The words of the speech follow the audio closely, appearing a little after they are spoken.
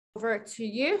over to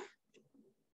you,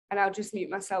 and I'll just mute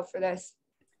myself for this.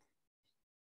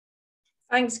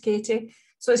 Thanks, Katie.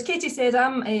 So as Katie said,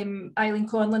 I'm Eileen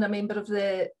Conlan, a member of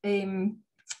the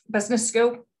business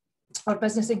school, or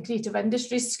Business and Creative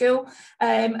Industries School,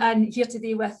 and here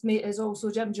today with me is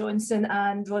also Johnston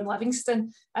and Ron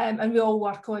Livingstone, and we all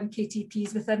work on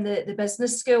KTPs within the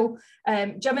business school.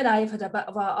 Jim and I have had a bit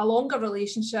of a longer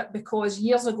relationship because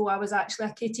years ago I was actually a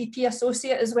KTP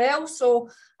associate as well, so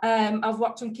I've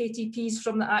worked on KTPs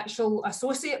from the actual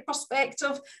associate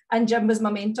perspective, and Jim was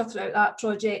my mentor throughout that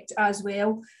project as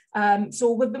well.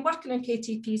 So we've been working on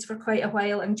KTPs for quite a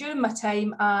while, and during my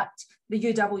time at the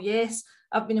UWS,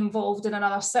 I've been involved in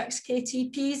another 6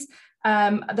 KTPs.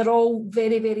 They're all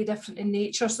very, very different in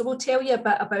nature, so we'll tell you a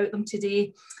bit about them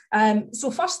today.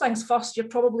 So first things first, you're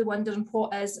probably wondering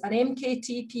what is an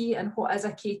mKTP and what is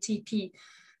a KTP.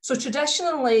 So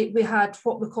traditionally, we had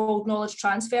what we called knowledge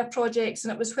transfer projects,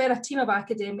 and it was where a team of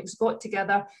academics got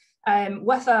together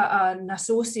with an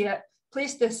associate,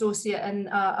 placed the associate in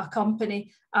a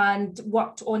company and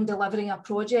worked on delivering a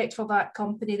project for that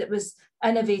company that was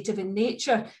innovative in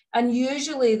nature. And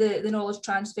usually the knowledge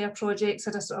transfer projects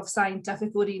had a sort of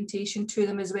scientific orientation to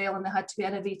them as well, and they had to be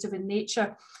innovative in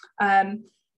nature.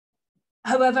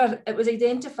 However, it was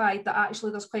identified that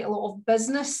actually there's quite a lot of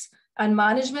business and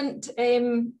management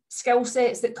skill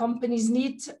sets that companies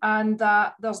need, and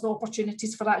that there's the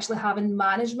opportunities for actually having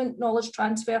management knowledge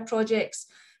transfer projects.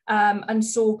 And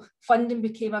so funding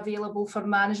became available for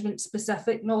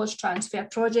management-specific knowledge transfer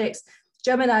projects.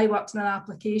 Jim and I worked on an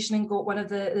application and got one of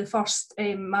the first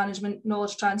management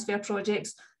knowledge transfer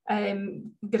projects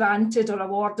granted or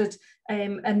awarded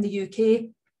in the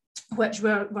UK, which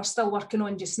we're still working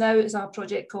on just now. It's a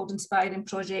project called Inspiring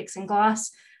Projects in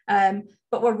Glass.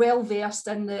 But we're well versed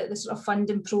in the sort of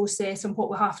funding process and what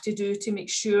we have to do to make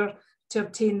sure to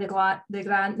obtain the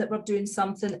grant that we're doing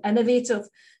something innovative.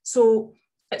 So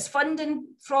it's funding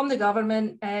from the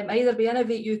government, either be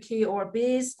Innovate UK or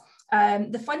BASE.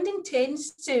 The funding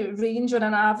tends to range on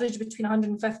an average between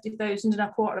 150,000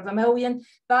 and £250,000.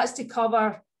 That's to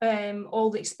cover all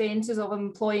the expenses of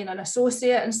employing an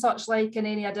associate and such like, and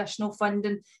any additional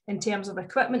funding in terms of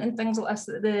equipment and things like this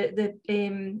that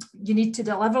you need to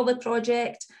deliver the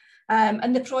project.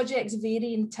 And the projects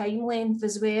vary in time length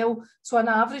as well. So an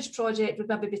average project would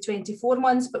maybe be 24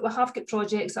 months, but we have got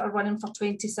projects that are running for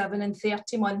 27 and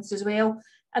 30 months as well.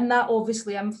 And that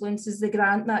obviously influences the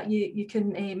grant that you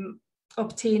can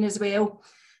obtain as well.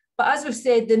 But as we've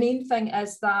said, the main thing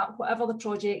is that whatever the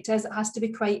project is, it has to be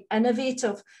quite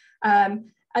innovative.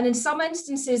 And in some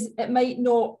instances, it might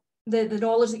not, the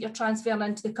knowledge that you're transferring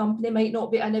into the company might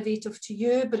not be innovative to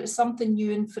you, but it's something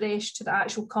new and fresh to the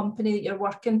actual company that you're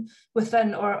working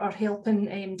within or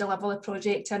helping deliver the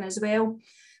project in as well.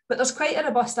 But there's quite a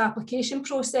robust application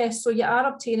process. So you are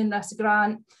obtaining this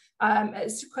grant.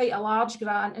 It's quite a large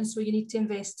grant, and so you need to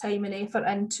invest time and effort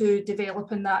into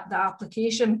developing the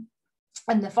application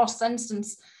in the first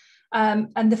instance.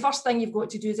 And the first thing you've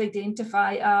got to do is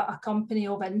identify a company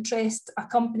of interest, a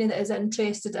company that is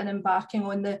interested in embarking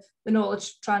on the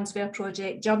knowledge transfer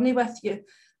project journey with you.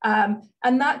 And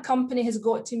that company has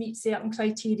got to meet certain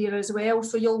criteria as well.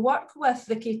 So you'll work with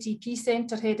the KTP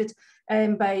Centre headed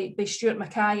by Stuart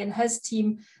Mackay and his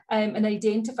team in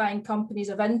identifying companies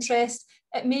of interest.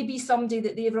 It may be somebody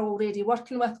that they're already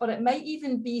working with, or it might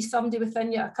even be somebody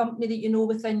within a company that you know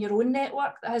within your own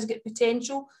network that has got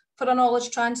potential for a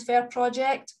knowledge transfer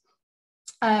project.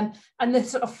 And the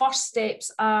sort of first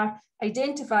steps are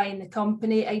identifying the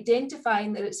company,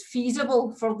 identifying that it's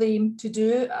feasible for them to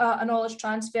do a knowledge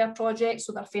transfer project,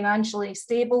 so they're financially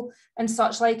stable and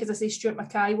such like. As I say, Stuart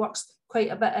Mackay works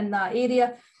quite a bit in that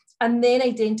area. And then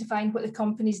identifying what the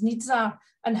company's needs are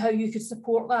and how you could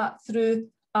support that through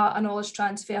a knowledge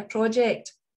transfer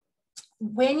project.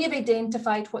 When you've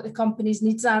identified what the company's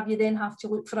needs are, you then have to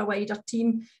look for a wider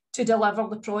team to deliver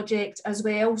the project as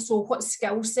well. So what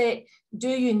skill set do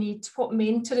you need? What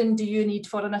mentoring do you need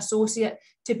for an associate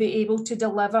to be able to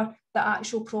deliver the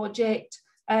actual project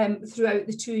throughout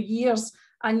the 2 years?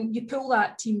 And you pull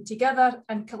that team together,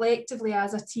 and collectively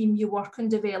as a team, you work on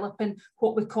developing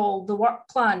what we call the work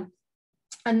plan.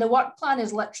 And the work plan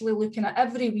is literally looking at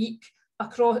every week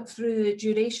across through the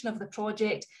duration of the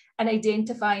project and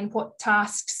identifying what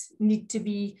tasks need to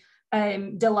be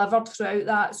delivered throughout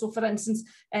that. So for instance,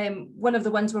 one of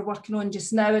the ones we're working on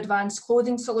just now, advanced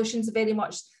clothing solutions, very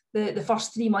much the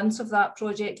first 3 months of that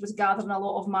project was gathering a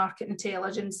lot of market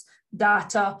intelligence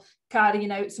data,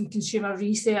 carrying out some consumer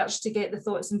research to get the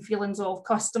thoughts and feelings of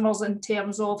customers in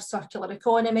terms of circular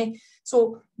economy.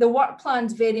 So the work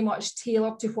plan's very much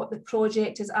tailored to what the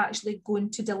project is actually going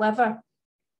to deliver.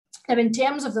 Now, in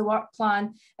terms of the work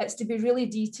plan, it's to be really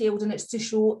detailed and it's to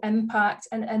show impact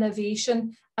and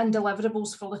innovation and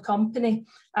deliverables for the company.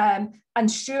 And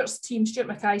Stuart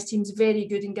Mackay's team is very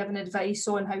good in giving advice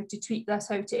on how to tweak this,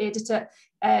 how to edit it.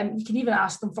 You can even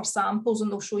ask them for samples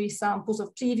and they'll show you samples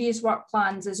of previous work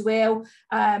plans as well.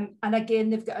 And again,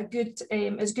 they've got a good,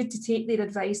 it's good to take their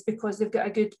advice because they've got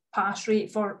a good pass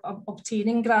rate for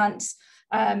obtaining grants.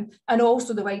 And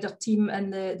also the wider team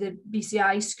and the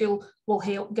BCI school will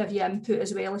help give you input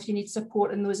as well if you need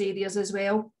support in those areas as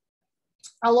well.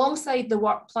 Alongside the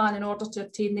work plan, in order to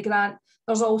obtain the grant,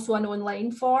 there's also an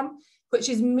online form, which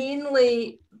is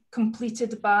mainly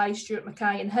completed by Stuart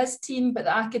Mackay and his team, but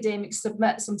the academics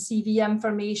submit some CV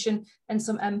information and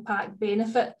some impact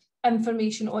benefit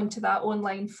information onto that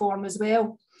online form as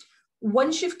well.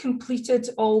 Once you've completed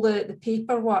all the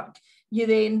paperwork, you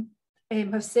then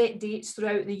have set dates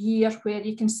throughout the year where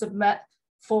you can submit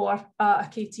for a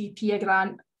KTP, a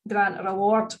grant or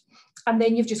award. And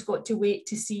then you've just got to wait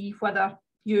to see whether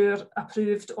you're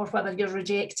approved or whether you're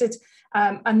rejected.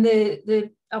 And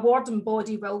the awarding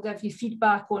body will give you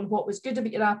feedback on what was good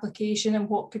about your application and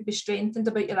what could be strengthened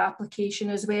about your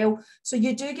application as well. So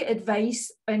you do get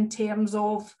advice in terms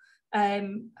of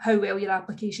how well your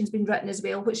application's been written as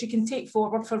well, which you can take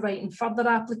forward for writing further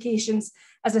applications.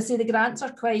 As I say, the grants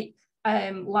are quite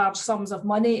large sums of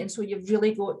money, and so you've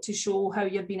really got to show how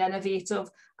you've been innovative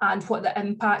and what the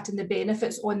impact and the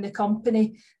benefits on the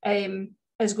company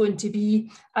is going to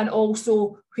be, and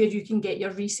also where you can get your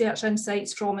research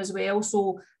insights from as well,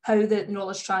 so how the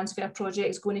knowledge transfer project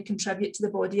is going to contribute to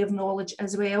the body of knowledge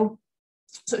as well.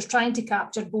 So it's trying to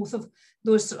capture both of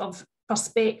those sort of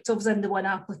perspectives in the one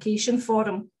application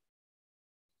form.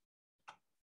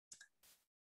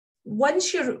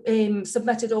 Once you've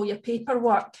submitted all your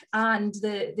paperwork and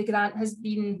the grant has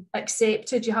been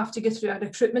accepted, you have to go through a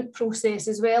recruitment process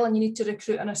as well, and you need to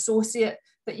recruit an associate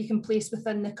that you can place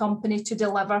within the company to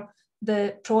deliver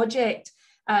the project.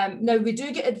 Now, we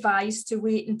do get advised to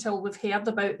wait until we've heard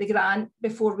about the grant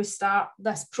before we start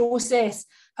this process.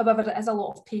 However, it is a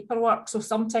lot of paperwork, so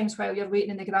sometimes while you're waiting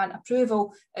in the grant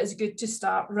approval, it's good to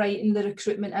start writing the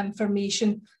recruitment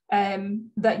information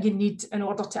that you need in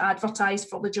order to advertise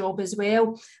for the job as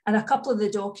well. And a couple of the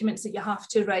documents that you have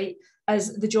to write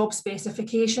is the job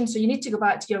specification. So you need to go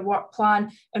back to your work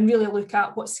plan and really look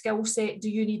at what skill set do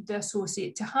you need the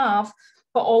associate to have,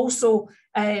 but also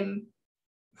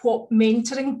what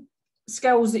mentoring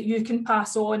skills that you can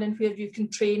pass on and where you can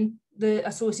train the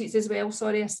associates as well.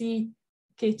 Sorry, I see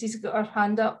Katie's got her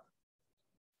hand up.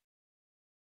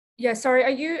 Yeah,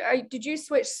 sorry, did you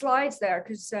switch slides there?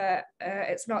 Because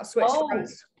it's not switched for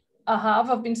us.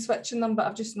 I've been switching them, but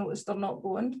I've just noticed they're not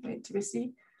going. Wait till we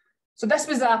see. So this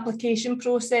was the application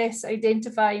process,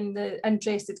 identifying the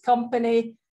interested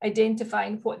company,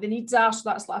 identifying what the needs are. So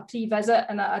that's like a pre-visit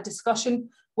and a discussion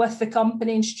with the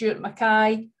company and Stuart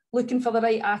Mackay, looking for the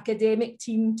right academic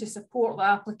team to support the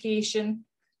application,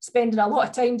 spending a lot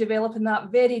of time developing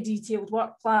that very detailed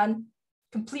work plan,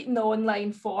 completing the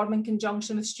online form in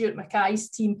conjunction with Stuart Mackay's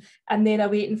team, and then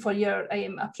awaiting for your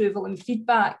approval and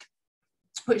feedback,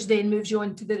 which then moves you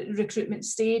on to the recruitment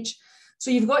stage.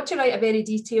 So you've got to write a very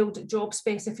detailed job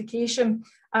specification,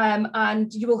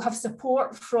 and you will have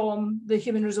support from the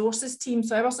human resources team.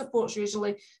 So our support's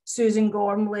usually Susan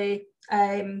Gormley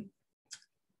and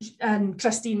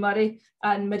Christine Murray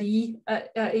and Marie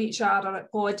at HR or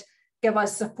at Pod give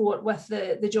us support with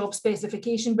the job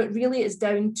specification, but really it's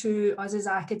down to us as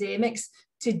academics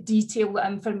to detail the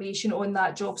information on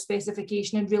that job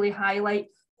specification and really highlight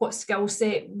what skill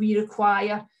set we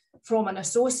require from an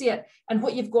associate. And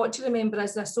what you've got to remember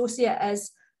as the associate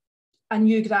is a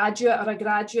new graduate or a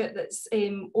graduate that's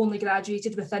only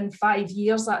graduated within 5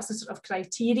 years. That's the sort of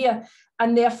criteria.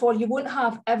 And therefore you won't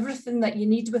have everything that you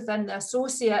need within the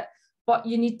associate, but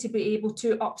you need to be able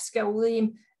to upskill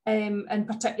them in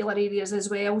particular areas as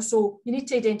well. So you need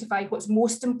to identify what's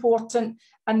most important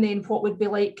and then what would be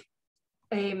like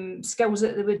skills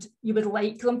that you would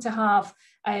like them to have,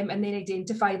 and then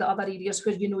identify the other areas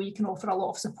where you know you can offer a lot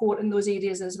of support in those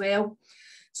areas as well.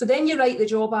 So then you write the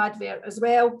job advert as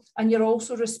well, and you're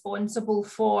also responsible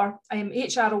for,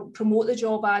 HR will promote the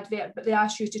job advert, but they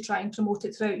ask you to try and promote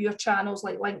it throughout your channels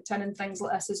like LinkedIn and things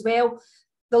like this as well.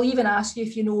 They'll even ask you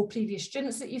if you know previous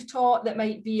students that you've taught that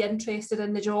might be interested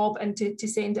in the job, and to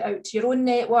send it out to your own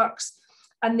networks.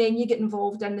 And then you get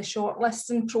involved in the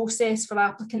shortlisting process for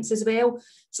applicants as well.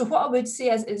 So what I would say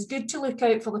is it's good to look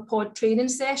out for the pod training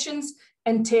sessions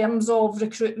in terms of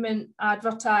recruitment,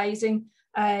 advertising,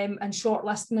 and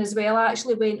shortlisting as well. I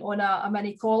actually went on a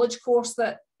mini college course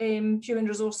that Human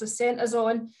Resources sent us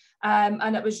on,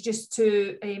 And it was just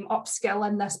to upskill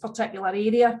in this particular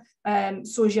area,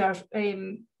 so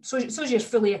you're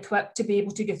fully equipped to be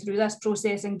able to go through this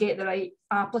process and get the right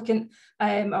applicant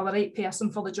or the right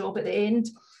person for the job at the end.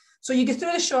 So you go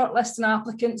through the shortlisting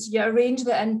applicants, you arrange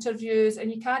the interviews,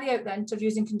 and you carry out the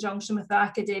interviews in conjunction with the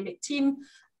academic team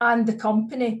and the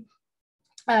company.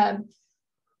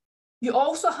 You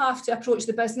also have to approach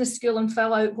the business school and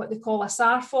fill out what they call a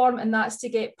SAR form, and that's to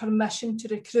get permission to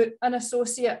recruit an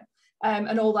associate.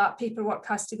 And all that paperwork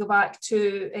has to go back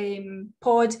to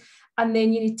POD, and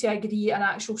then you need to agree an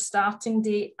actual starting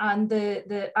date and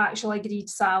the actual agreed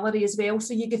salary as well.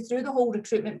 So you go through the whole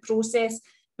recruitment process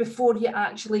before you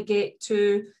actually get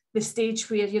to the stage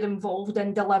where you're involved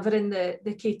in delivering the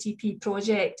KTP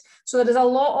project. So there is a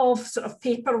lot of sort of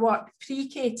paperwork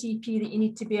pre-KTP that you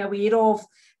need to be aware of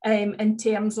in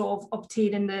terms of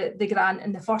obtaining the grant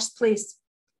in the first place.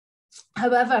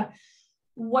 However,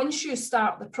 once you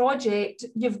start the project,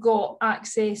 you've got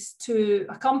access to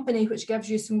a company which gives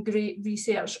you some great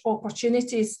research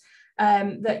opportunities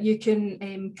that you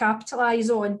can capitalise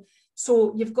on.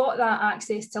 So you've got that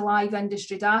access to live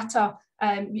industry data.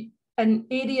 In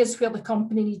areas where the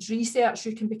company needs research,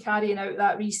 you can be carrying out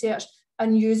that research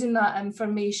and using that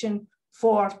information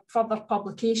for further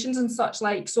publications and such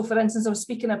like. So for instance, I was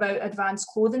speaking about advanced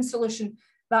clothing solution.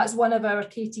 That's one of our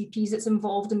KTPs that's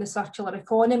involved in the circular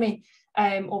economy,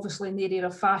 obviously in the area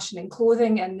of fashion and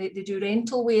clothing, and they do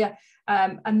rental wear.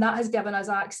 And that has given us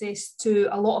access to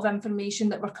a lot of information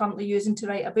that we're currently using to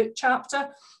write a book chapter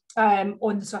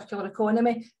on the circular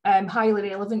economy, highly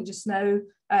relevant just now.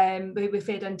 We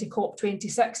fed into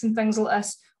COP26 and things like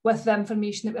this with the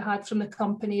information that we had from the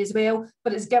company as well,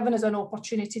 but it's given us an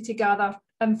opportunity to gather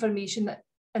information that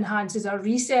enhances our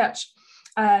research.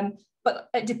 But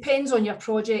it depends on your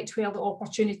project where the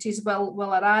opportunities will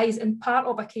arise, and part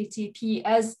of a KTP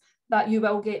is that you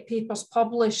will get papers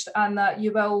published and that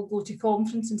you will go to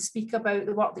conference and speak about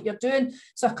the work that you're doing.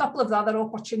 So a couple of the other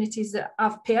opportunities that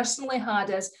I've personally had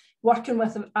is working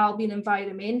with Albion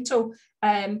Environmental.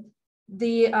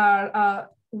 They are a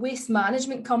waste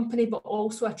management company, but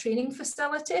also a training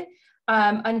facility.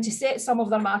 And to set some of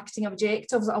their marketing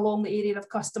objectives along the area of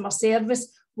customer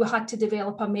service, we had to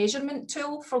develop a measurement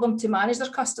tool for them to manage their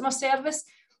customer service.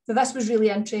 So this was really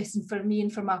interesting for me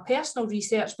and for my personal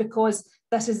research, because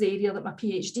this is the area that my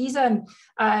PhD's in.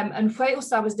 And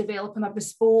whilst I was developing a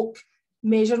bespoke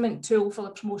measurement tool for the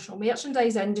promotional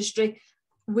merchandise industry,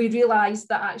 we realised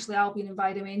that actually Albion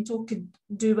Environmental could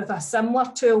do with a similar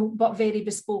tool, but very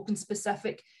bespoke and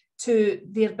specific to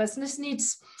their business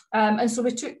needs. And so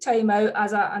we took time out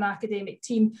as an academic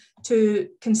team to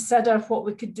consider what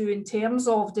we could do in terms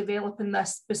of developing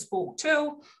this bespoke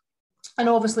tool. And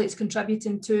obviously it's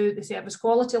contributing to the service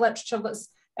quality literature that's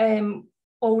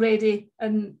already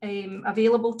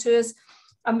available to us.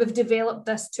 And we've developed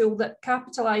this tool that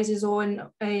capitalises on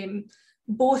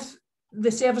both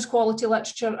the service quality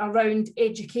literature around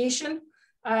education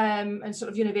and sort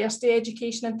of university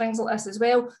education and things like this as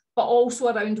well, but also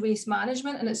around waste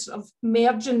management, and it's sort of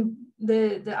merging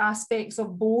the aspects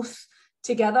of both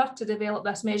together to develop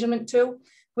this measurement tool.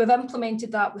 We've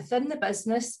implemented that within the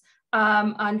business,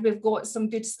 and we've got some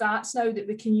good stats now that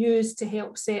we can use to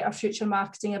help set our future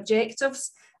marketing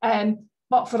objectives.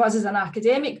 But for us as an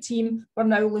academic team, we're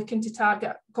now looking to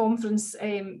target conferences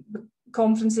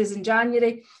in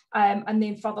January, and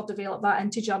then further develop that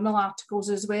into journal articles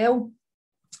as well.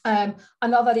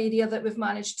 Another area that we've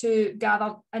managed to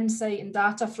gather insight and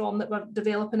data from that we're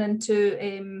developing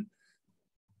into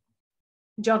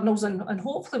journals, and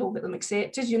hopefully we'll get them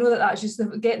accepted. You know that's just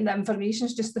getting the information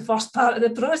is just the first part of the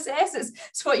process.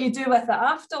 It's what you do with it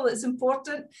after that's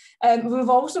important. We've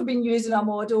also been using a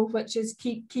model which is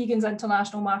Keegan's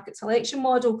International Market Selection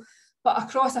Model, but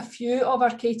across a few of our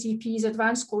KTPs,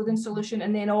 Advanced Clothing Solution,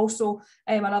 and then also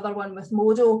another one with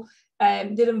Modo.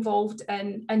 They're involved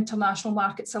in international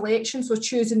market selection, so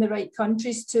choosing the right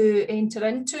countries to enter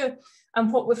into.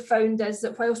 And what we've found is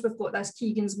that whilst we've got this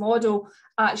Keegan's model,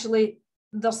 actually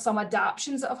there's some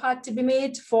adaptations that have had to be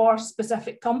made for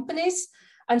specific companies.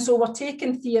 And so we're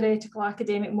taking theoretical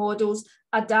academic models,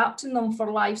 adapting them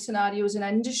for live scenarios in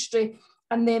industry,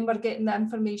 and then we're getting the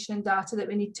information and data that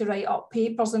we need to write up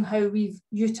papers on how we've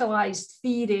utilised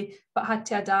theory, but had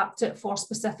to adapt it for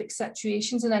specific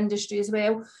situations in industry as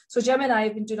well. So Jim and I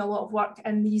have been doing a lot of work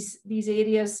in these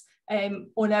areas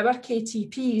on our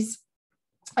KTPs.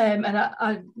 And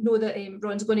I know that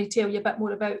Ron's going to tell you a bit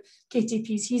more about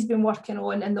KTPs he's been working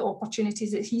on and the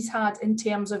opportunities that he's had in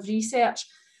terms of research.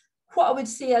 What I would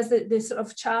say is that the sort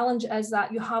of challenge is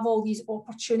that you have all these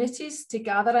opportunities to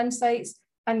gather insights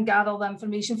and gather the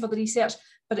information for the research,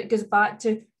 but it goes back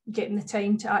to getting the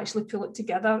time to actually pull it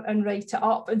together and write it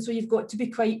up. And so you've got to be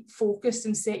quite focused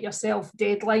and set yourself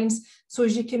deadlines so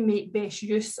as you can make best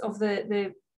use of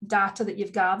the data that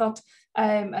you've gathered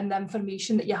and the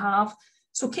information that you have.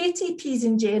 So KTPs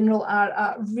in general are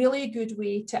a really good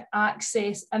way to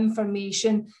access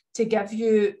information to give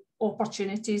you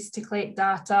opportunities to collect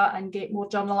data and get more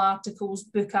journal articles,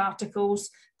 book articles,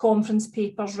 conference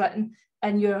papers written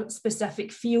in your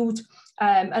specific field.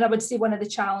 And I would say one of the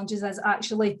challenges is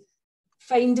actually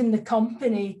finding the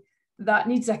company that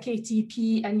needs a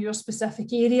KTP in your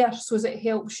specific area, so as it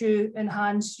helps you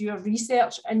enhance your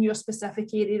research in your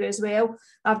specific area as well.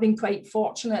 I've been quite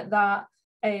fortunate that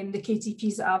the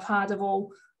KTPs that I've had have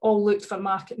all looked for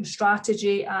marketing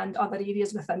strategy and other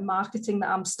areas within marketing that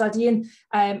I'm studying.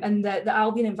 And the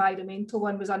Albion environmental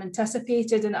one was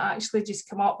unanticipated, and it actually just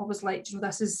came up. I was like, you know,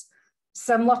 this is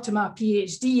similar to my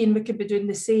PhD, and we could be doing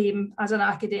the same as an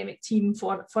academic team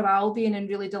for Albion and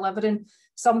really delivering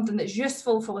something that's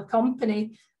useful for the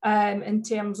company in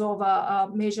terms of a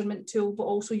measurement tool, but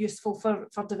also useful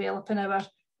for developing our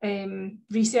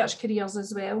research careers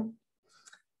as well.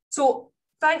 So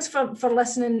thanks for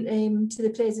listening to the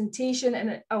presentation,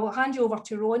 and I will hand you over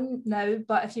to Ron now,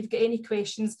 but if you've got any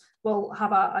questions, we'll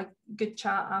have a good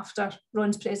chat after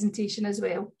Ron's presentation as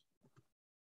well.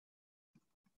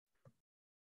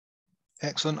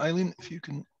 Excellent, Eileen, if you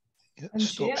can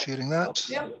stop sharing that.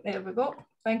 Yeah, there we go.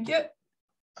 Thank you.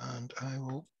 And I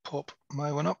will pop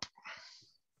my one up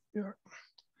here.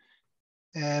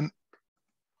 And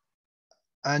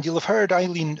you'll have heard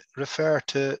Eileen refer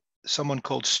to someone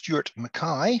called Stuart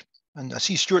Mackay, and I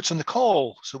see Stuart's on the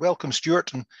call, so welcome,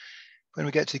 Stuart. And when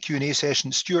we get to the Q&A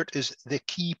session, Stuart is the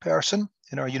key person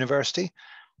in our university.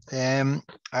 In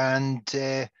fact,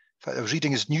 I was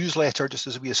reading his newsletter just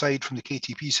as a wee aside from the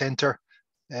KTP Centre.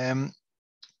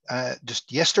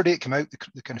 Just yesterday it came out,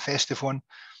 the kind of festive one,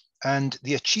 and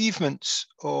the achievements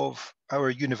of our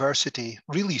university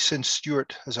really since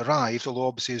Stuart has arrived, although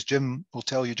obviously as Jim will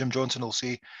tell you, Jim Johnston will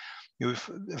say, you have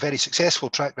a very successful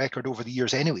track record over the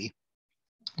years anyway,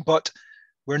 but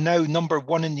we're now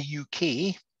 #1 in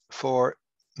the UK for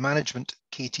management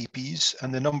KTPs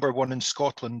and the #1 in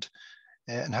Scotland,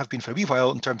 and have been for a wee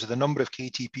while in terms of the number of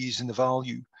KTPs and the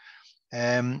value.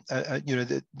 You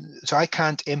know, so I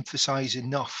can't emphasize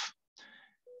enough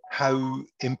how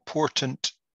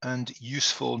important and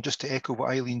useful, and just to echo what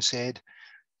Eileen said,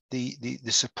 the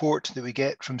support that we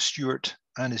get from Stuart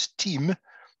and his team,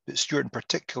 but Stuart in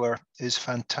particular, is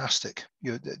fantastic.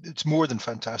 You know, it's more than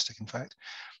fantastic, in fact.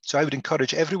 So I would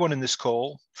encourage everyone in this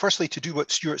call, firstly, to do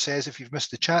what Stuart says. If you've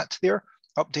missed the chat there,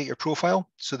 update your profile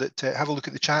so that have a look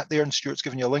at the chat there, and Stuart's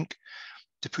given you a link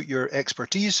to put your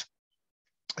expertise.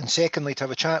 And secondly, to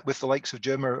have a chat with the likes of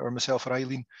Jim or myself or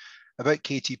Eileen about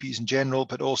KTPs in general,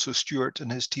 but also Stuart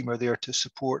and his team are there to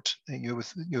support you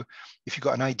with, you know, if you've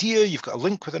got an idea, you've got a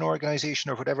link with an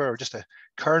organization or whatever, or just a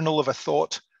kernel of a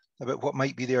thought about what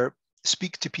might be there,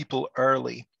 speak to people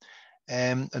early.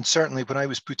 And certainly when I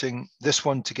was putting this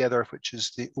one together, which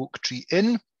is the Oak Tree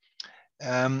Inn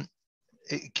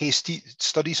case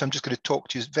study, so I'm just going to talk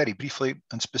to you very briefly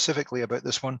and specifically about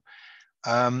this one.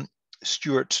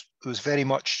 Stuart was very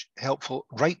much helpful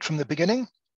right from the beginning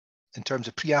in terms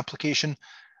of pre-application,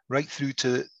 right through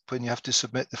to when you have to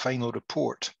submit the final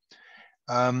report.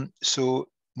 So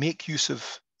make use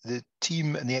of the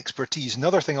team and the expertise.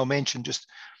 Another thing I'll mention just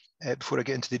before I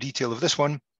get into the detail of this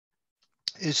one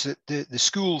is that the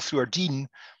school, through our dean,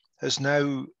 has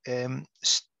now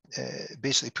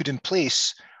basically put in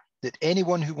place that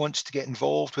anyone who wants to get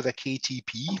involved with a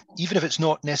KTP, even if it's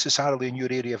not necessarily in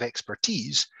your area of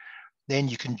expertise, then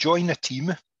you can join a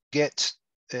team, get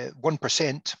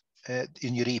 1%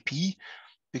 in your AP,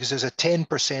 because there's a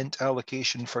 10%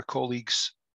 allocation for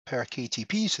colleagues per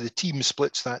KTP. So the team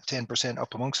splits that 10%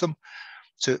 up amongst them.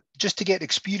 So just to get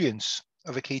experience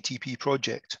of a KTP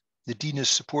project, the dean is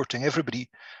supporting everybody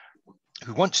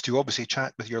who wants to obviously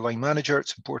chat with your line manager.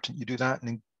 It's important you do that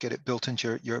and get it built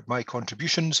into your My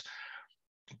Contributions.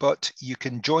 But you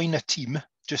can join a team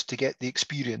just to get the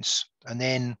experience, and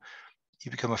then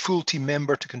you become a full team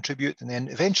member to contribute, and then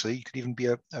eventually you could even be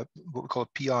what we call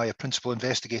a PI, a principal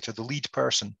investigator, the lead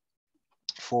person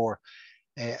for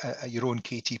your own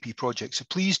KTP project. So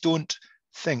please don't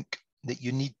think that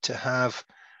you need to have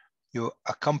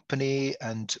a company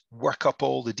and work up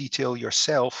all the detail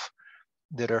yourself.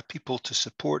 There are people to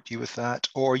support you with that,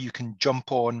 or you can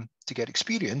jump on to get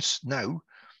experience now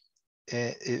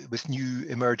with new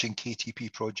emerging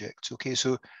KTP projects. Okay,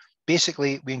 so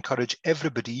basically we encourage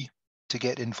everybody to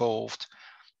get involved.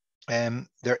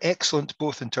 They're excellent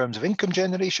both in terms of income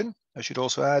generation, I should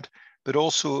also add, but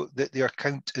also that they are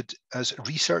counted as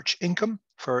research income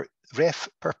for ref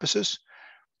purposes.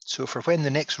 So for when the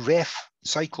next ref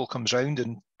cycle comes round,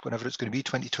 and whenever it's going to be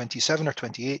 2027 or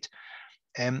 28,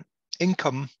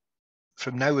 income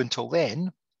from now until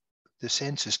then, the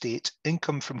census date,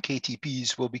 income from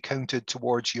KTPs will be counted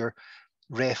towards your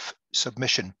ref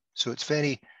submission. So it's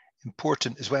very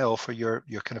important as well for your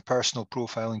kind of personal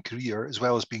profile and career, as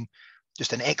well as being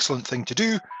just an excellent thing to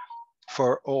do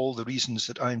for all the reasons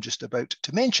that I'm just about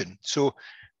to mention. So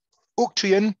Oak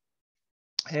Tree Inn,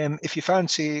 if you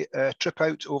fancy a trip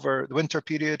out over the winter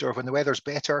period or when the weather's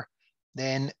better,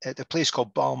 then at a place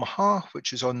called Balmaha,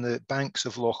 which is on the banks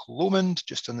of Loch Lomond,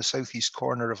 just on the southeast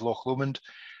corner of Loch Lomond,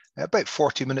 about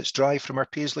 40 minutes drive from our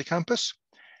Paisley campus.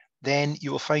 Then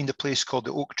you will find a place called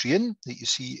the Oak Tree Inn that you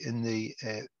see in the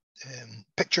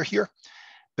picture here.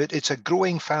 But it's a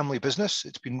growing family business.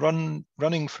 It's been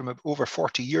running from over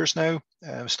 40 years now.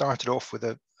 Started off with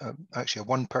actually a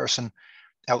one-person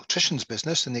electrician's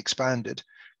business, and they expanded.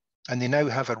 And they now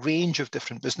have a range of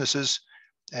different businesses,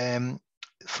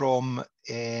 from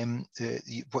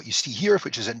what you see here,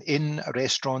 which is an inn, a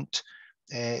restaurant.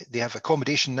 They have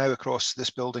accommodation now across this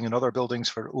building and other buildings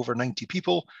for over 90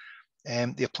 people. They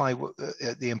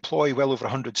employ well over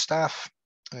 100 staff.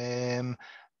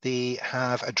 They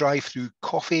have a drive-through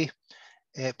coffee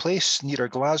place near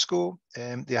Glasgow.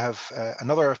 They have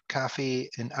another cafe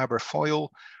in Aberfoyle.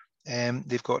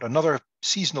 They've got another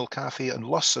seasonal cafe in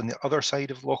Luss on the other side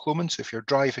of Loch Lomond. So if you're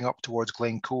driving up towards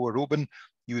Glencoe or Oban,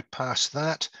 you would pass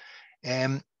that.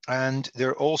 And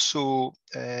they're also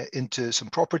into some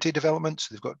property development.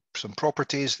 So they've got some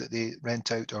properties that they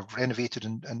rent out or renovated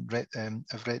and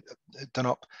have done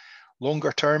up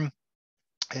longer term.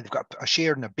 They've got a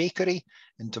share in a bakery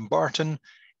in Dumbarton.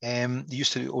 They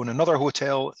used to own another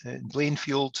hotel in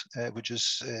Blainfield, which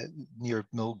is near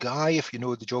Milngavie, if you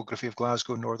know the geography of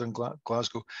Glasgow, northern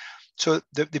Glasgow. So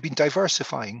they've been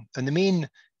diversifying. And the main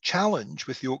challenge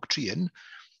with the Oak Tree Inn,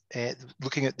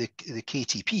 looking at the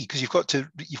KTP, because you've got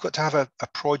to have a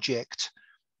project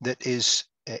that is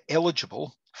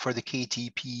eligible for the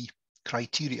KTP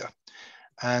criteria.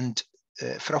 And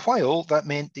for a while, that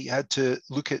meant that you had to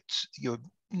look at,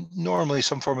 normally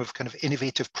some form of kind of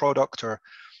innovative product or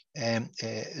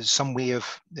some way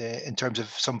of, in terms of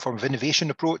some form of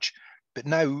innovation approach. But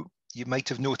now you might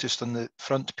have noticed on the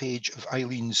front page of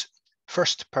Eileen's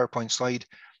first PowerPoint slide,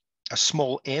 a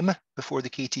small M before the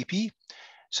KTP.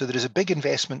 So there is a big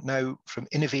investment now from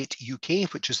Innovate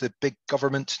UK, which is the big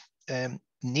government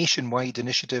nationwide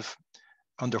initiative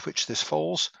under which this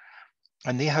falls.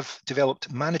 And they have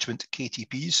developed management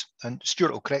KTPs, and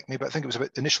Stuart will correct me, but I think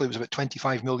initially it was about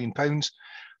 £25 million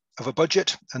of a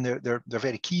budget, and they're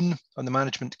very keen on the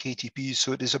management KTPs.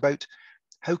 So it is about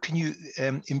how can you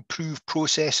improve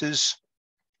processes,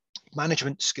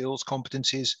 management skills,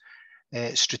 competencies,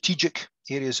 strategic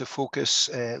areas of focus,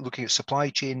 looking at supply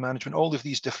chain management, all of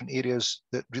these different areas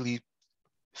that really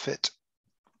fit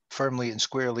firmly and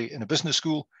squarely in a business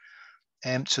school.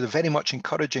 So they're very much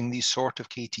encouraging these sort of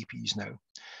KTPs now.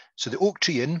 So the Oak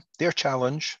Tree Inn, their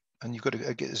challenge, and you've got to,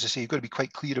 as I say, you've got to be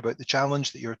quite clear about the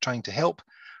challenge that you're trying to help.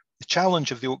 The challenge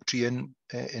of the Oak Tree Inn,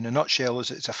 in a nutshell, is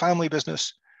it's a family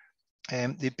business.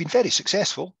 They've been very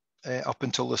successful up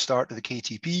until the start of the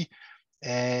KTP,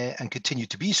 and continue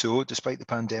to be so despite the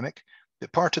pandemic.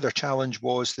 But part of their challenge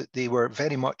was that they were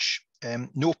very much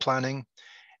no planning,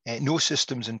 no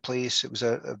systems in place. It was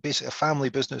basically a family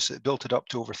business that built it up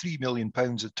to over £3 million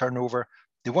of turnover.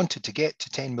 They wanted to get to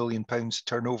 £10 million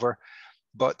turnover,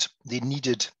 but they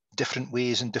needed different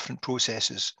ways and different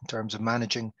processes in terms of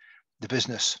managing the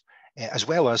business, as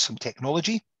well as some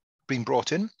technology being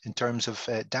brought in terms of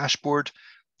dashboard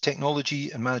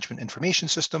technology and management information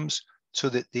systems, so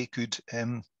that they could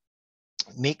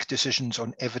make decisions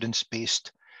on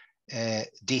evidence-based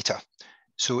data.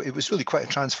 So it was really quite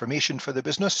a transformation for the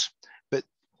business, but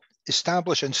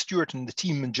establish, and Stuart and the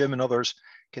team and Jim and others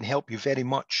can help you very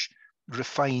much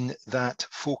refine that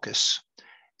focus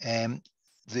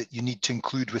that you need to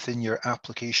include within your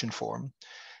application form.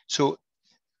 So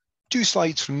 2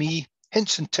 slides from me,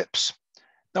 hints and tips.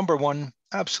 Number 1,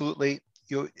 absolutely,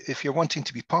 if you're wanting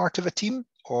to be part of a team,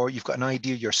 or you've got an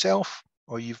idea yourself,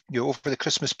 or over the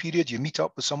Christmas period, you meet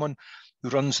up with someone who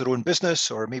runs their own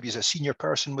business, or maybe is a senior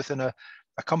person within a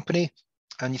company,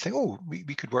 and you think, oh, we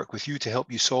could work with you to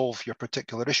help you solve your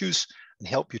particular issues and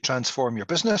help you transform your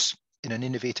business in an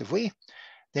innovative way,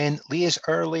 then liaise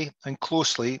early and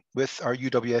closely with our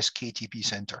UWS KTP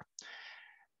Centre.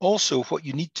 Also, what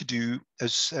you need to do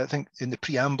is, I think in the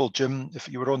preamble, Jim, if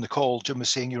you were on the call, Jim was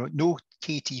saying, no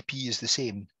KTP is the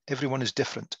same. Everyone is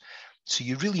different. So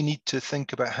you really need to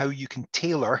think about how you can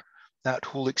tailor that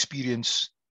whole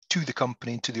experience to the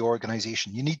company and to the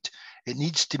organization. It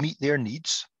needs to meet their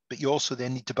needs, but you also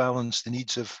then need to balance the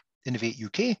needs of Innovate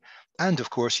UK. And of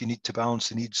course, you need to balance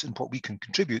the needs and what we can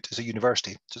contribute as a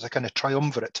university. So it's a kind of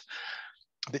triumvirate.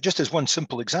 But just as one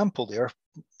simple example there,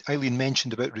 Eileen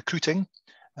mentioned about recruiting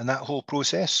and that whole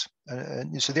process.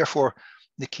 And so therefore,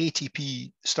 the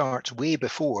KTP starts way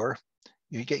before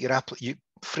you get you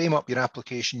frame up your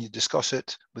application, you discuss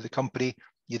it with the company,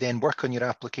 you then work on your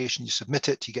application, you submit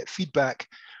it, you get feedback,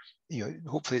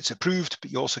 hopefully it's approved,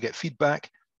 but you also get feedback.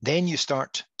 Then you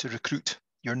start to recruit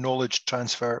your knowledge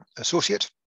transfer associate.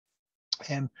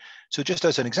 So just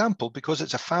as an example, because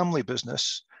it's a family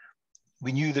business,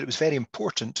 we knew that it was very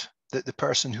important that the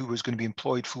person who was going to be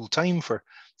employed full-time for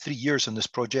 3 years on this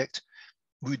project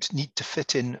would need to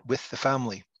fit in with the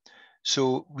family.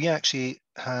 So we actually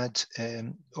had,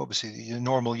 obviously,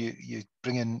 normal, you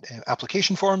bring in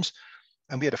application forms,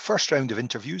 and we had a first round of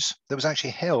interviews that was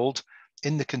actually held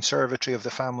in the conservatory of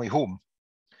the family home.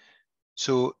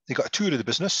 So they got a tour of the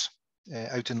business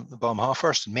out in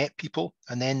Balmhaferst and met people,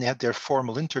 and then they had their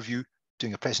formal interview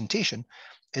doing a presentation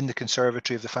in the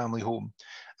conservatory of the family home.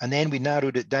 And then we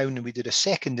narrowed it down and we did a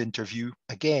second interview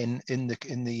again in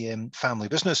the family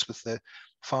business with the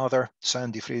father,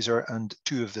 Sandy Fraser, and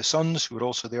 2 of the sons who were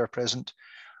also there present,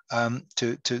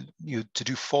 to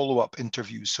do follow-up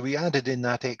interviews. So we added in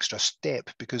that extra step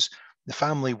because the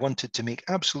family wanted to make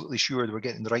absolutely sure they were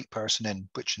getting the right person in,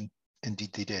 which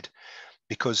indeed they did.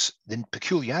 Because the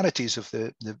peculiarities of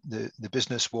the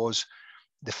business was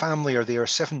the family are there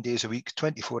 7 days a week,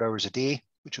 24 hours a day,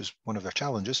 which was one of their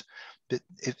challenges. But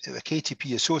a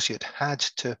KTP associate had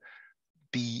to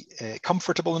be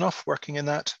comfortable enough working in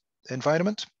that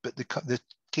environment, but the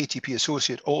KTP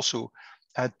associate also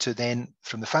had to then,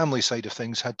 from the family side of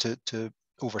things, had to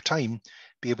over time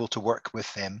be able to work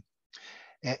with them.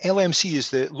 LMC is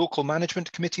the local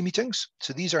management committee meetings.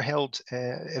 So these are held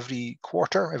every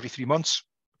quarter, every 3 months.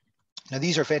 Now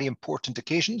these are very important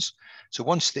occasions. So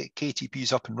once the KTP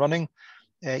is up and running,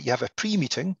 you have a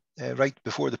pre-meeting right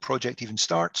before the project even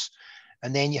starts.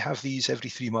 And then you have these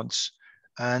every 3 months.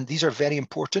 And these are very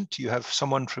important. You have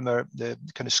someone from the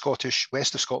kind of Scottish,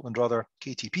 west of Scotland rather,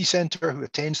 KTP Centre who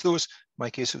attends those. In my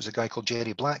case, it was a guy called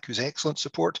Jerry Black, who's excellent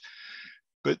support.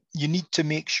 But you need to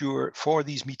make sure for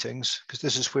these meetings, because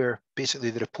this is where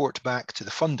basically they report back to the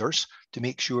funders to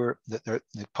make sure that the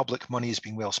public money is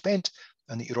being well spent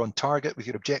and that you're on target with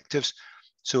your objectives.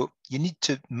 So you need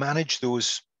to manage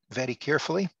those very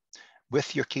carefully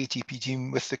with your KTP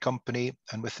team, with the company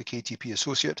and with the KTP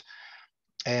associate,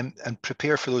 and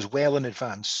prepare for those well in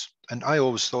advance. And I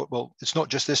always thought, well, it's not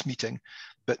just this meeting,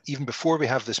 but even before we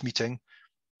have this meeting,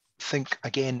 think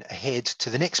again ahead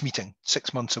to the next meeting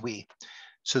 6 months away,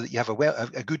 so that you have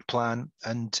a good plan.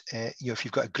 And if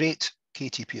you've got a great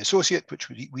KTP associate, which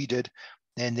we did,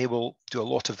 then they will do a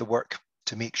lot of the work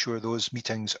to make sure those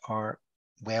meetings are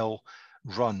well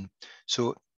run.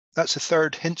 So that's the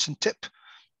third hints and tip.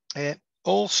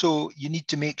 Also, you need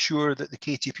to make sure that the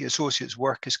KTP associate's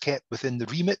work is kept within the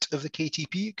remit of the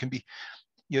KTP. It can be,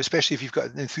 especially if you've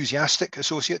got an enthusiastic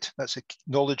associate, that's a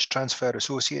knowledge transfer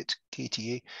associate,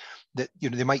 KTA, that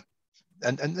they might,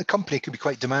 and the company could be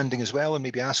quite demanding as well, and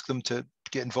maybe ask them to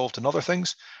get involved in other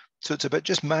things. So it's about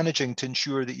just managing to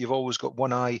ensure that you've always got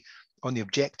one eye on the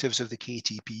objectives of the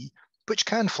KTP, which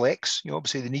can flex.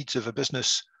 Obviously the needs of a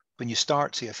business when you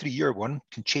start, say, a 3-year one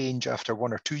can change after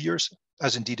 1 or 2 years,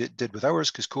 as indeed it did with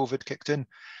ours because COVID kicked in.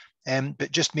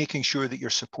 But just making sure that you're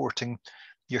supporting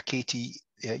your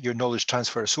your knowledge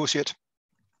transfer associate,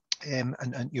 and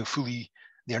fully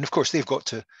there. And of course, they've got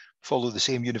to follow the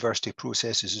same university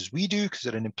processes as we do because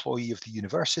they're an employee of the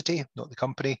university, not the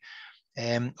company.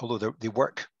 Although they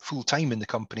work full time in the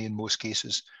company in most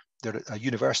cases, they're a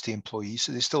university employee,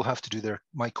 so they still have to do their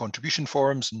My Contribution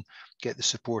forms and get the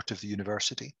support of the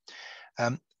university.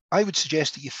 I would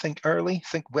suggest that you think early,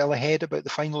 think well ahead about the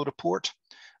final report,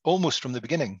 almost from the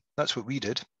beginning. That's what we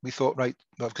did. We thought, right,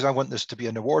 well, because I want this to be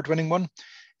an award-winning one,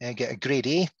 get a grade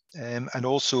A, and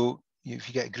also if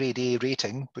you get a grade A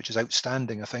rating, which is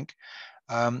outstanding, I think,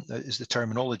 is the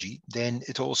terminology, then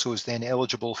it also is then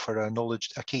eligible for a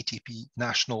KTP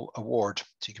national award.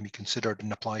 So you can be considered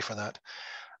and apply for that.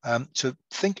 So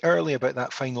think early about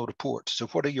that final report. So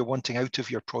what are you wanting out of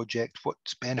your project?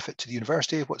 What's benefit to the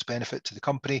university? What's benefit to the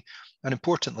company? And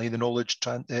importantly, the knowledge,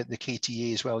 the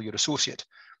KTA as well, your associate.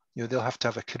 They'll have to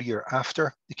have a career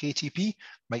after the KTP,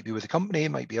 might be with the company,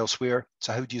 might be elsewhere.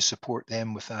 So how do you support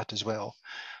them with that as well?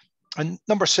 And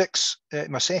number 6,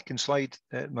 my second slide,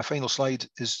 my final slide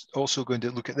is also going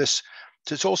to look at this.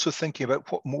 So it's also thinking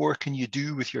about what more can you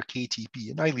do with your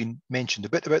KTP. And Eileen mentioned a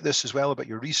bit about this as well, about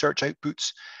your research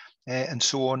outputs and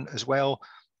so on as well.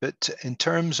 But in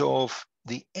terms of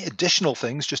the additional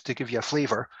things, just to give you a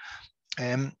flavour,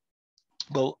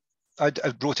 well, I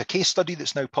wrote a case study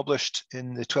that's now published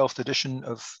in the 12th edition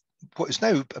of what is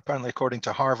now, apparently according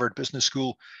to Harvard Business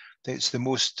School, it's the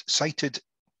most cited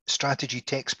strategy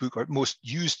textbook or most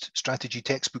used strategy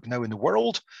textbook now in the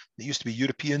world. It used to be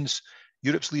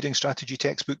Europe's leading strategy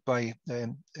textbook by,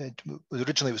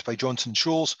 originally it was by Johnson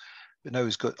Scholes, but now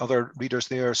it's got other readers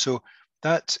there. So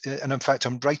that, and in fact,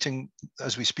 I'm writing,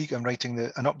 as we speak, I'm writing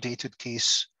an updated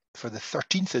case for the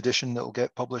 13th edition that will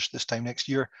get published this time next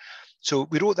year. So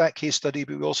we wrote that case study,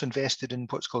 but we also invested in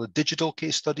what's called a digital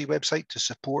case study website to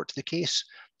support the case.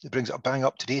 It brings up bang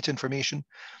up-to-date information.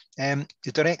 The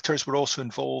directors were also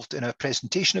involved in a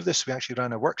presentation of this. We actually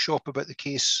ran a workshop about the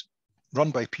case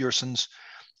run by Pearson's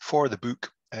for the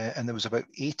book. And there was about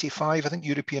 85, I think,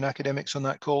 European academics on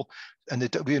that call. And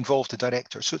we involved the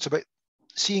directors. So it's about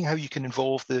seeing how you can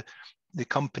involve the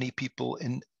company people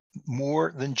in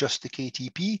more than just the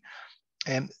KTP.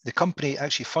 The company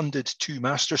actually funded 2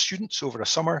 master students over a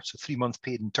summer, so 3-month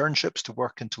paid internships to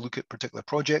work and to look at particular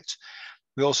projects.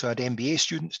 We also had MBA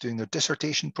students doing their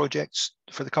dissertation projects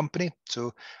for the company.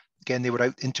 So again, they were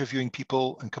out interviewing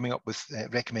people and coming up with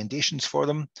recommendations for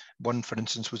them. One, for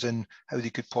instance, was in how they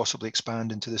could possibly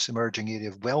expand into this emerging area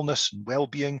of wellness and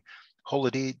well-being,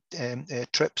 holiday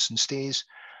trips and stays.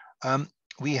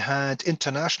 We had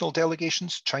international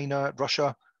delegations, China,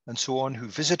 Russia, and so on, who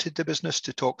visited the business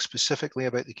to talk specifically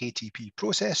about the KTP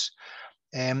process.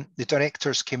 The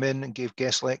directors came in and gave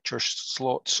guest lecture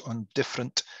slots on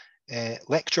different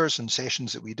lectures and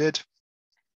sessions that we did.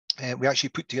 We actually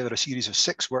put together a series of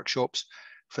 6 workshops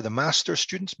for the master's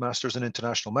students, Masters in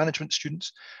International Management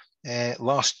students,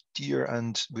 last year,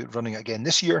 and we're running it again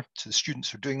this year. So the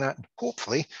students are doing that, and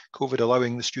hopefully, COVID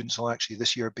allowing, the students will actually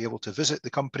this year be able to visit the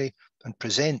company and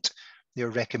present their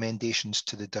recommendations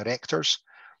to the directors.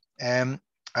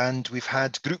 And we've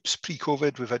had groups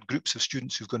pre-COVID, we've had groups of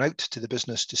students who've gone out to the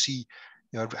business to see,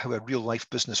 you know, how a real life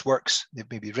business works.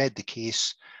 They've maybe read the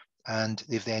case and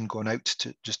they've then gone out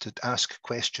to just to ask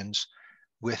questions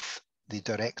with the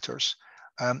directors.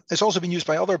 It's also been used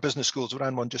by other business schools. We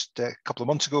ran one just a couple of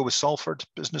months ago with Salford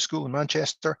Business School in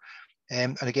Manchester.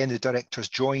 And again, the directors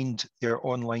joined their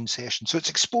online session. So it's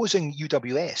exposing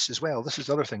UWS as well. This is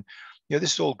the other thing. You know,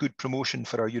 this is all good promotion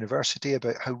for our university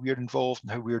about how we're involved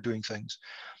and how we're doing things.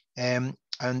 And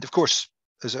of course,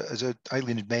 as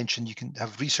Eileen had mentioned, you can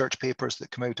have research papers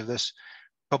that come out of this,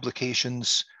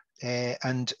 publications,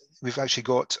 and we've actually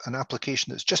got an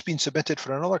application that's just been submitted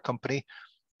for another company.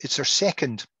 It's their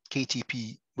second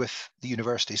KTP with the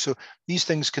university. So these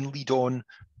things can lead on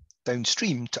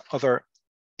downstream to other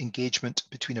engagement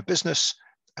between a business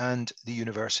and the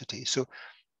university. So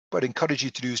what I encourage you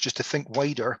to do is just to think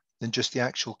wider than just the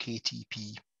actual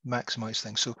KTP, maximize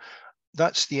things. So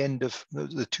that's the end of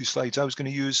the 2 slides I was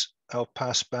going to use. I'll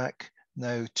pass back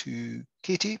now to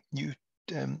Katie. You,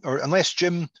 or unless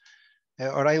Jim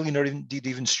or Eileen or indeed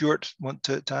even Stuart want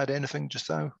to add anything just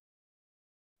now.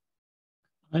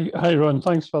 Hi Ron,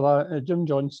 thanks for that. Jim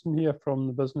Johnston here from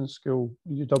the Business School,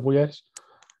 UWS,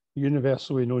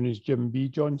 universally known as Jim B.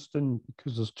 Johnston,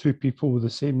 because there's 2 people with the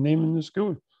same name in the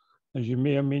school, as you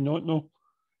may or may not know.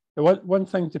 One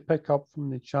thing to pick up from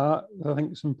the chat, I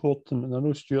think it's important, and I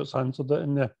know Stuart's answered it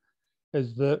in there,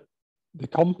 is that the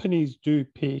companies do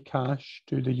pay cash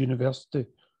to the university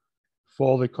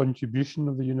for the contribution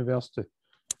of the university.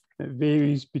 It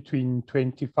varies between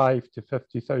 £25,000 to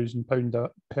 £50,000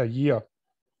 per year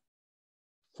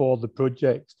for the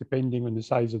projects, depending on the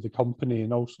size of the company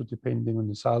and also depending on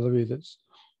the salary that's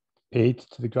paid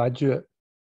to the graduate.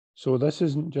 So this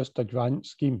isn't just a grant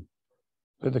scheme,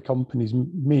 but the companies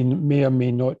may or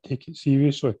may not take it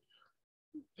seriously.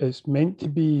 It's meant to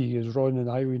be, as Ron and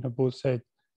Eileen have both said,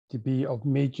 to be of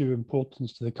major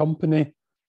importance to the company,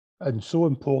 and so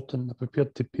important they're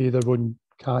prepared to pay their own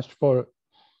cash for it.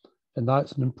 And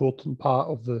that's an important part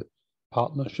of the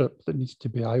partnership that needs to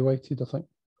be highlighted, I think.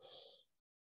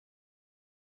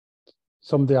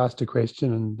 Somebody asked a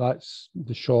question, and that's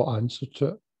the short answer to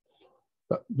it.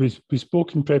 But we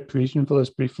spoke in preparation for this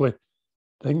briefly.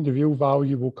 I think the real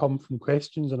value will come from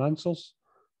questions and answers,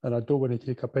 and I don't want to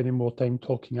take up any more time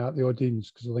talking at the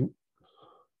audience, because I think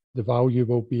the value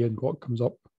will be in what comes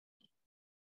up.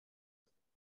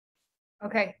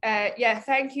 Okay, yeah,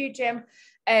 thank you, Jim.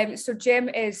 So Jim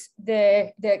is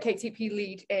the KTP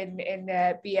lead in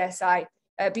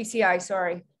BCI,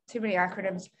 sorry, too many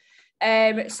acronyms.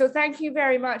 So thank you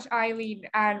very much, Eileen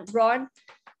and Ron.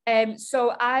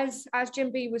 So as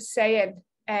Jim B was saying,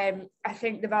 I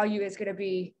think the value is going to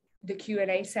be the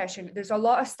Q&A session. There's a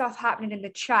lot of stuff happening in the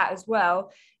chat as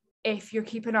well. if you're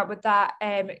keeping up with that.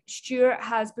 Stuart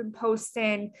has been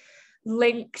posting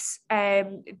links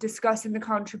discussing the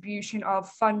contribution of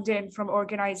funding from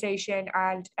organisation,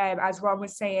 and as Ron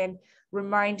was saying,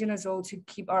 reminding us all to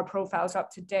keep our profiles up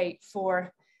to date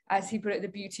for, as he put it, the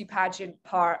beauty pageant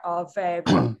part of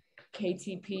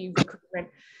KTP recruitment.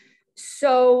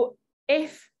 So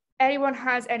if anyone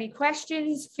has any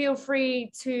questions, feel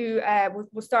free to,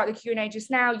 we'll start the Q&A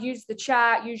just now, use the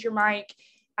chat, use your mic,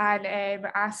 and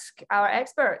ask our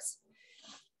experts.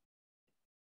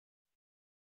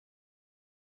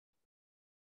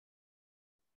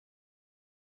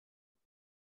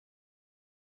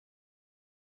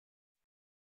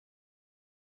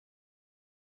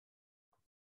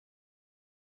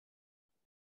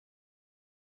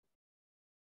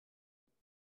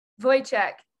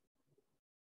 Wojciech.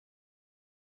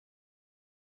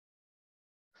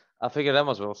 I figured I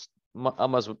might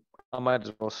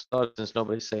as well start since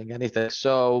nobody's saying anything.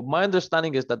 So my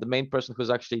understanding is that the main person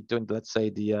who's actually doing, let's say,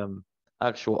 the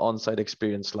actual on-site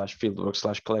experience /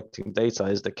 fieldwork / collecting data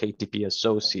is the KTP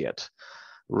associate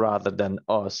rather than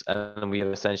us. And we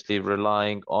are essentially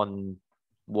relying on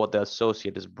what the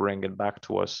associate is bringing back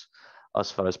to us as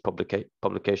far as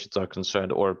publications are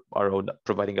concerned, or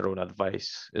providing our own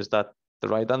advice. Is that the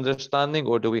right understanding,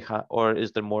 or or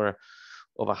is there more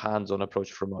of a hands-on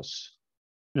approach from us?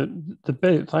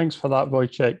 Thanks for that,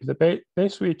 Wojciech. The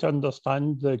best way to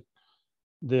understand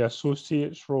the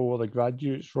associate's role or the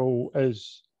graduate's role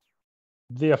is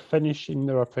they are finishing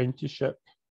their apprenticeship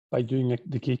by doing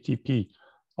the KTP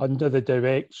under the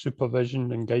direct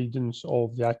supervision and guidance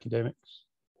of the academics.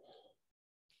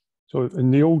 So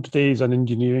in the old days, an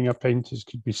engineering apprentice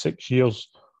could be 6 years,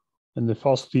 and the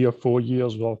first 3 or 4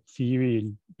 years of theory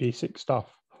and basic stuff,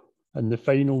 and the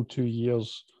final 2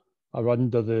 years are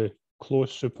under the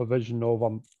close supervision of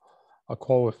a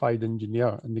qualified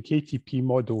engineer. And the KTP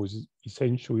model is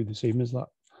essentially the same as that.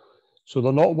 So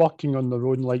they're not working on their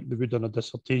own like they would on a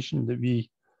dissertation that we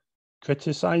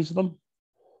criticise them.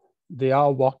 They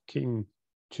are working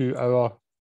to our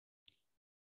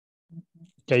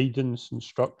guidance,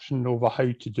 instruction over how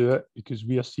to do it, because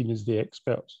we are seen as the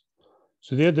experts.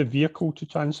 So they're the vehicle to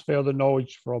transfer the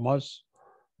knowledge from us,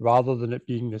 rather than it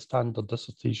being the standard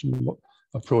dissertation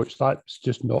approach. That's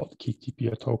just not the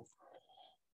KTP at all.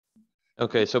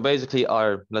 Okay, so basically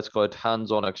our, let's call it,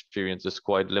 hands-on experience is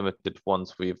quite limited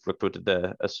once we've recruited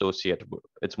the associate.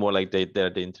 It's more like they're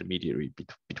the intermediary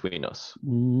between us.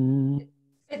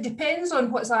 It depends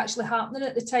on what's actually happening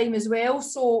at the time as well.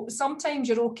 So sometimes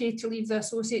you're okay to leave the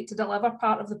associate to deliver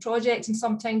part of the project, and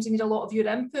sometimes you need a lot of your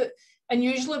input. And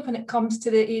usually when it comes to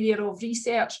the area of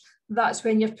research, that's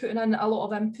when you're putting in a lot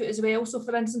of input as well. So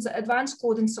for instance, at Advanced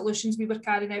Clothing Solutions, we were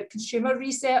carrying out consumer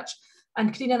research,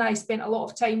 and Karina and I spent a lot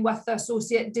of time with the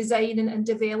associate designing and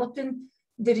developing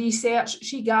the research.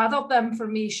 She gathered the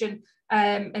information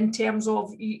in terms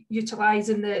of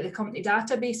utilising the company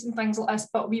database and things like this,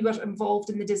 but we were involved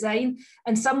in the design.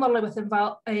 And similarly with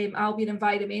Albion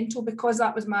Environmental, because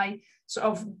that was my sort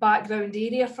of background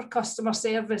area for customer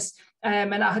service,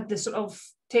 and I had the sort of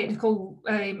technical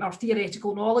or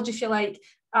theoretical knowledge, if you like,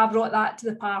 I brought that to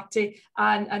the party,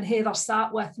 and Heather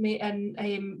sat with me,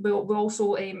 and we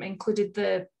also included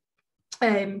the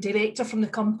director from the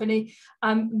company,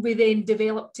 and we then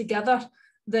developed together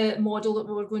the model that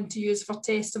we were going to use for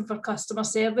testing for customer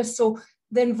service. So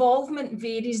the involvement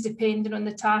varies depending on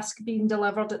the task being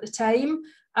delivered at the time.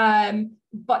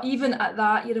 But even at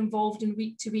that, you're involved in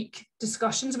week-to-week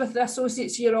discussions with the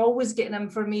associates. You're always getting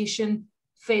information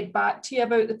fed back to you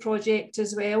about the project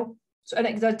as well. So, and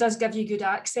it does give you good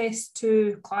access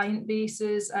to client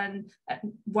bases and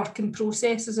working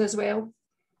processes as well.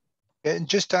 And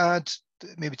just to add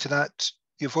maybe to that,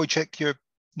 Wojciech, your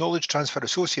knowledge transfer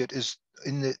associate is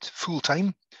in it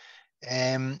full-time,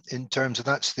 in terms of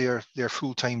that's their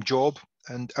full-time job,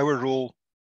 and our role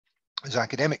as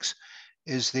academics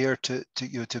is there to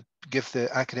give the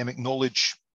academic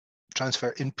knowledge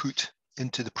transfer input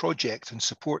into the project and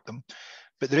support them.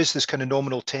 But there is this kind of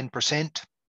nominal 10%,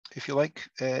 if you like,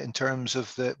 in terms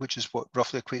of which is what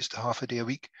roughly equates to half a day a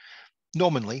week.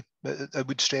 Nominally, I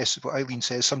would stress what Eileen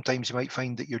says, sometimes you might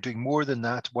find that you're doing more than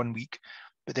that 1 week,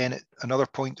 but then at another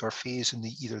point or phase in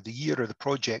either the year or the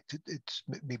project, it's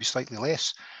maybe slightly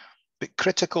less. But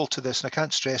critical to this, and I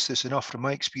can't stress this enough from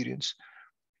my experience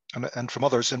and from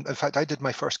others, and in fact, I did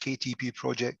my first KTP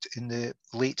project in the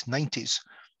late 90s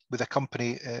with a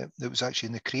company that was actually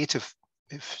in the creative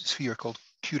sphere called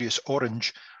Curious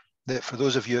Orange, that for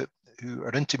those of you who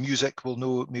are into music will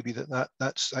know maybe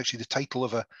that's actually the title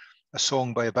of a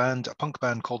song by a punk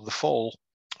band called The Fall.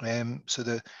 So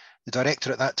the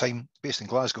director at that time, based in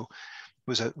Glasgow,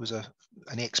 was an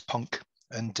ex-punk,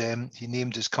 and he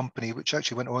named his company, which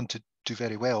actually went on to do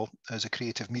very well as a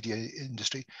creative media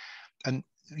industry. And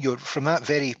from that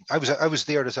I was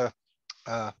there as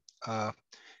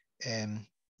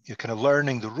you're kind of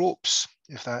learning the ropes,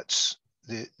 if that's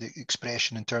the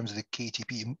expression in terms of the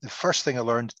KTP. The first thing I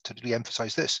learned, to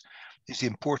re-emphasize this, is the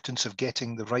importance of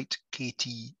getting the right KT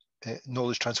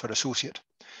knowledge transfer associate.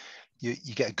 You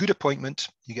get a good appointment,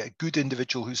 you get a good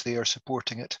individual who's there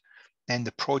supporting it, then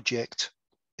the project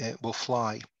will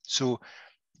fly. So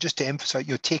just to emphasize,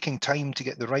 taking time to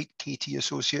get the right KT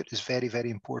associate is very, very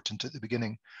important at the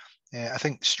beginning. I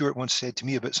think Stuart once said to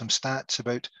me about some stats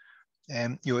about,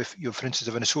 if for instance,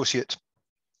 if an associate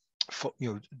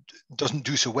doesn't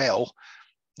do so well,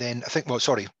 then I think, well,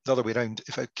 sorry, the other way around.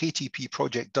 If a KTP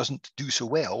project doesn't do so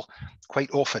well,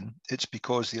 quite often it's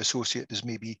because the associate has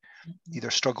maybe either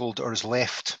struggled or has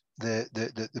left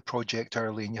the project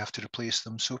early, and you have to replace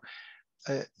them. So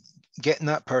getting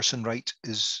that person right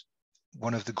is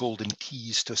one of the golden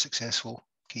keys to a successful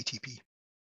KTP.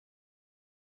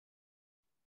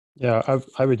 Yeah,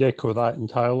 I would echo that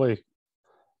entirely.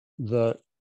 And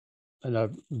I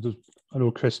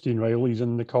know Christine Riley's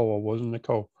in the call, or was in the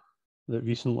call, that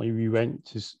recently we went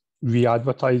to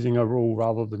re-advertising a role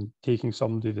rather than taking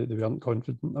somebody that they weren't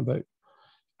confident about.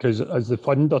 Because as the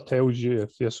funder tells you,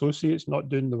 if the associate's not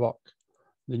doing the work,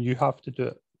 then you have to do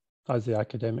it as the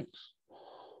academics.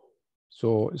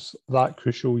 So it's that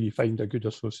crucial you find a good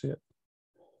associate.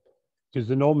 Because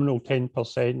the nominal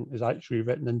 10% is actually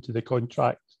written into the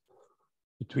contract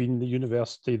between the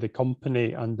university, the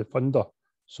company, and the funder.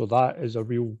 So that is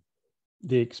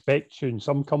they expect you. In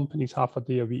some companies, half a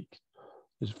day a week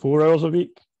is 4 hours a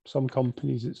week. Some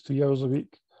companies, it's 3 hours a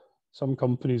week. Some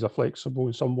companies are flexible,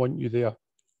 and some want you there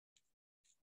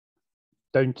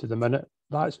down to the minute.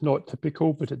 That's not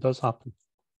typical, but it does happen.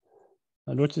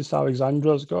 I noticed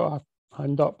Alexandra's got a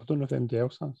hand up. I don't know if anybody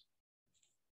else has.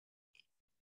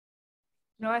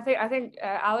 No, I think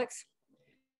Alex.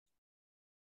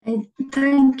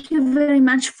 Thank you very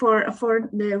much for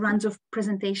the rounds of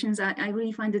presentations. I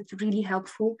really find it really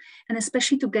helpful, and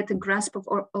especially to get a grasp of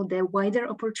the wider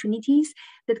opportunities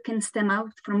that can stem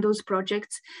out from those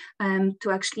projects,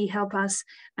 to actually help us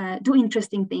do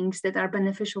interesting things that are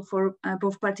beneficial for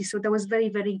both parties. So that was very,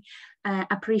 very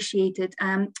appreciated.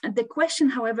 The question,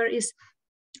 however, is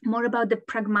more about the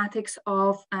pragmatics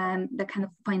of the kind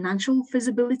of financial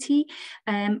feasibility.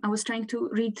 I was trying to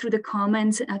read through the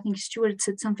comments. I think Stuart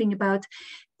said something about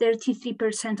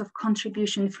 33% of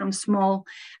contribution from small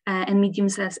and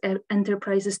medium-sized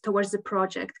enterprises towards the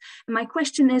project. And my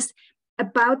question is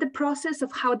about the process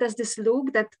of how does this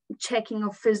look, that checking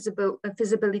of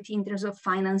feasibility in terms of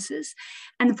finances,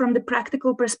 and from the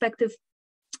practical perspective,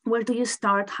 where do you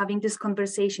start having this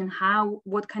conversation?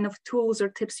 What kind of tools or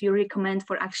tips you recommend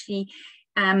for actually,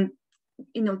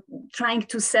 trying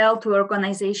to sell to an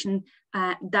organization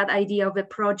that idea of a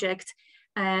project?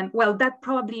 Well, that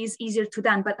probably is easier to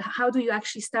done, but how do you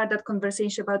actually start that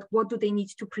conversation about what do they need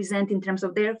to present in terms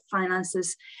of their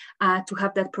finances to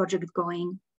have that project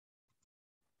going?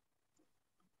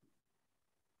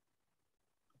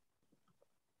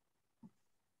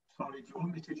 Sorry, do you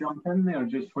want me to jump in there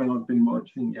just while I've been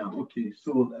watching? Yeah, okay.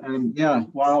 So, yeah,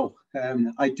 wow.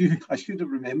 I should have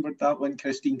remembered that one,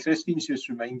 Christine. Christine's just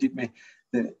reminded me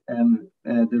that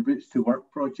the Roots to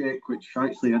Work project, which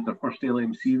actually had their first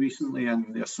LMC recently,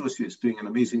 and the associate's doing an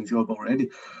amazing job already,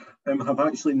 have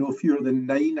actually no fewer than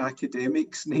 9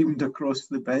 academics named across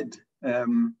the bid.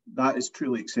 That is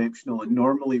truly exceptional, and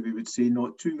normally we would say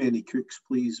not too many cooks,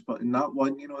 please, but in that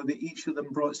one, each of them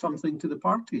brought something to the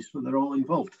party, so they're all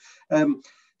involved. In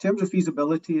terms of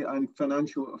feasibility and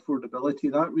financial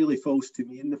affordability, that really falls to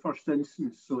me in the first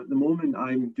instance. So at the moment,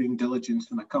 I'm doing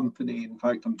diligence in a company. In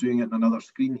fact, I'm doing it on another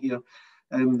screen here.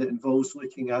 That involves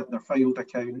looking at their filed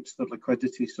accounts, their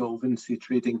liquidity, solvency,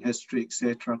 trading history,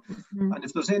 etc. Mm-hmm. And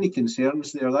if there's any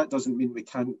concerns there, that doesn't mean we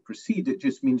can't proceed. It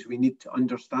just means we need to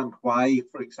understand why,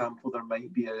 for example, there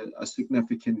might be a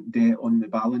significant debt on the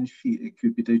balance sheet. It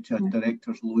could be due to a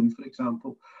director's loan, for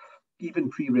example. Even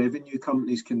pre-revenue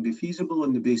companies can be feasible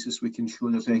on the basis we can show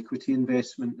there's equity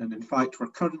investment. And in fact, we're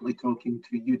currently talking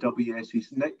to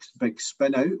UWS's next big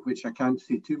spin out, which I can't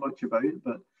say too much about,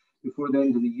 but before the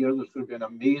end of the year, there's going to be an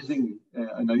amazing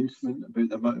announcement about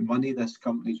the amount of money this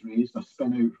company's raised, a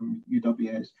spin out from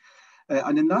UWS.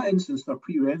 And in that instance, they're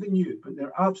pre-revenue, but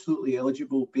they're absolutely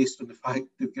eligible based on the fact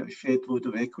they've got a shed load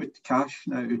of equity cash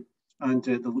now, and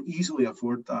they'll easily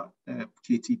afford that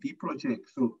KTP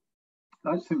project. So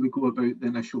that's how we go about the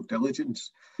initial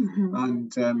diligence.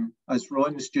 And as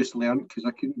Ron's just learned, because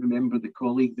I couldn't remember the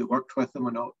colleague that worked with him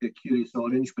on Curious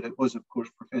Orange, but it was, of course,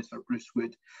 Professor Bruce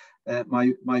Wood.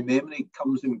 My memory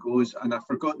comes and goes, and I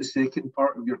forgot the second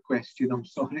part of your question. I'm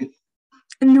sorry.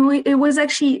 No, it was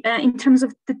actually in terms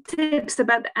of the tips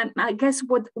about, I guess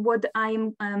what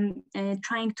I'm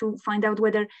trying to find out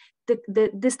whether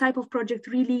this type of project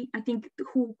really, I think,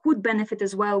 who could benefit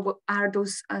as well are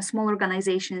those small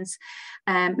organizations.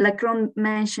 Like Ron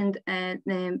mentioned,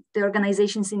 the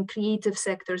organizations in creative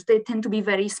sectors, they tend to be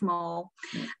very small.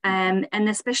 And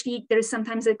especially there is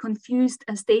sometimes a confused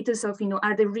status of,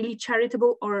 are they really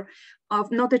charitable or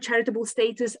of not a charitable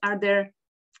status? Are there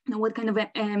what kind of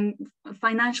a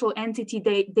financial entity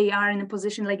they are in a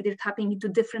position like they're tapping into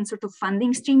different sort of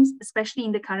funding streams, especially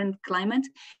in the current climate.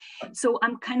 So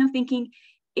I'm kind of thinking,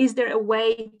 is there a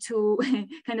way to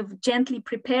kind of gently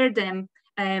prepare them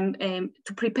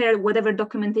to prepare whatever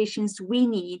documentations we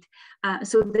need,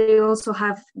 so they also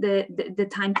have the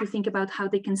time to think about how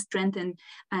they can strengthen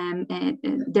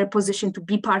their position to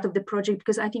be part of the project,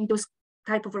 because I think those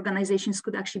type of organizations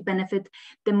could actually benefit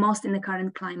the most in the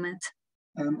current climate.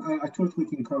 I totally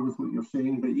concur with what you're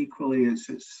saying, but equally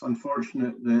it's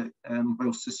unfortunate that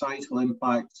while societal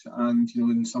impact and,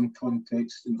 in some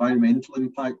contexts, environmental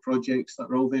impact projects that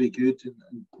are all very good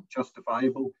and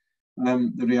justifiable,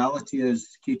 the reality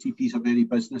is KTP is a very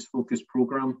business-focused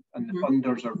programme, and the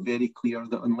funders are very clear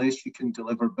that unless you can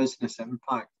deliver business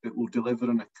impact that will deliver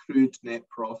an accrued net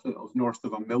profit of north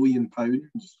of £1 million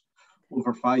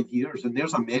over 5 years, and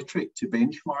there's a metric to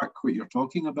benchmark what you're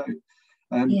talking about.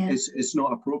 It's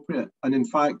not appropriate. And in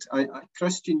fact,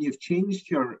 Christian, you've changed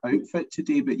your outfit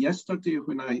today, but yesterday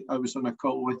when I was on a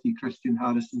call with you, Christian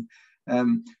Harrison,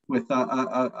 with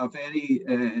a very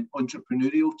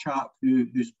entrepreneurial chap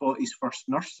who's bought his first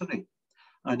nursery,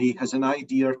 and he has an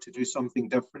idea to do something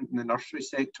different in the nursery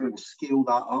sector and scale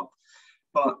that up.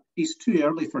 But he's too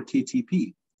early for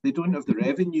KTP. They don't have the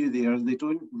revenue there. They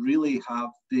don't really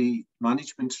have the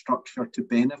management structure to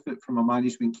benefit from a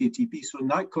management KTP. So in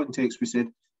that context, we said,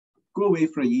 go away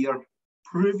for a year,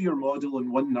 prove your model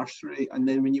in one nursery, and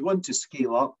then when you want to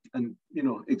scale up and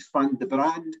expand the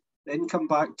brand, then come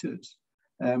back to us.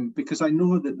 Because I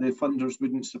know that the funders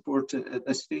wouldn't support it at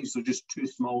this stage. They're just too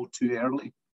small, too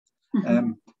early.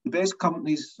 The best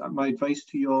companies, my advice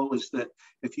to you all is that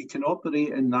if you can operate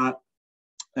in that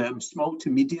small to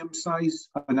medium size,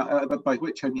 and by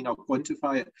which I mean I'll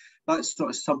quantify it, that's sort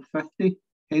of sub 50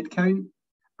 headcount,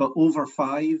 but over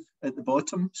 5 at the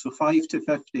bottom, so 5 to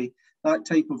 50, that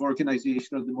type of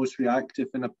organisation are the most reactive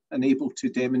and able to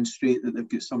demonstrate that they've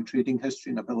got some trading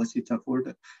history and ability to afford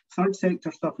it. Third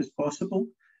sector stuff is possible,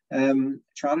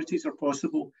 charities are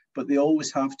possible, but they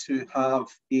always have to have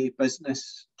a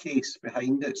business case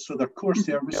behind it. So their core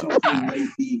service offering might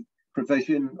be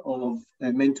provision of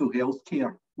mental health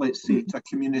care, let's say, to a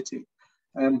community.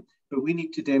 But we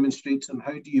need to demonstrate to them,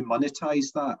 how do you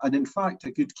monetize that? And in fact,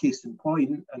 a good case in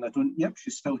point, and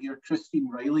she's still here, Christine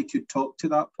Riley could talk to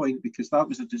that point, because that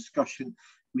was a discussion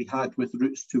we had with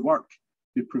Routes to Work,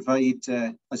 who provide,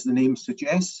 as the name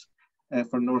suggests,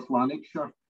 for North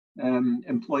Lanarkshire,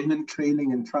 employment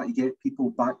training and try to get people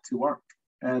back to work.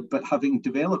 But having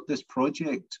developed this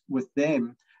project with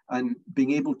them, and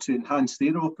being able to enhance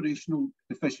their operational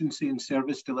efficiency and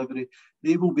service delivery,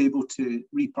 they will be able to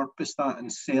repurpose that and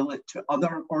sell it to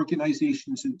other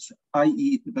organisations,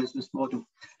 i.e. the business model.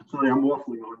 Sorry, I'm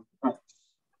waffling on. That's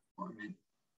what I mean.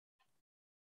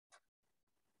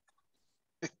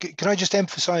 Can I just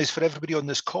emphasise for everybody on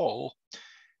this call,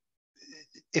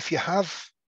 if you have,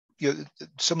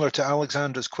 similar to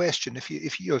Alexandra's question, if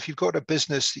you've got a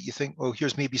business that you think, well,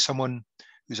 here's maybe someone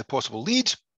who's a possible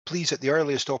lead, please, at the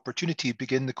earliest opportunity,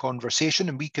 begin the conversation,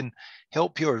 and we can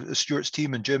help you, or Stuart's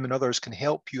team and Jim and others can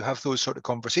help you have those sort of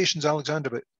conversations, Alexandra,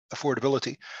 about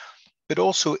affordability. But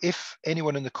also, if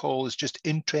anyone in the call is just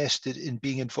interested in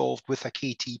being involved with a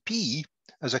KTP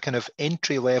as a kind of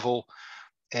entry-level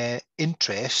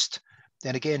interest,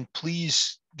 then again,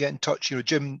 please get in touch.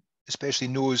 Jim especially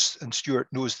knows, and Stuart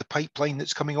knows, the pipeline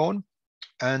that's coming on.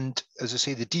 And as I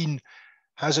say, the Dean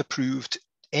has approved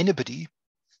anybody,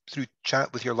 through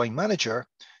chat with your line manager,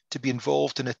 to be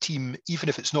involved in a team, even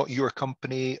if it's not your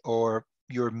company or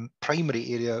your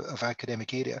primary area of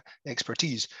academic area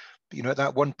expertise. But at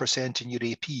that 1% in your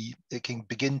AP, it can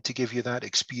begin to give you that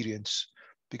experience,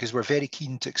 because we're very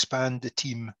keen to expand the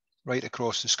team right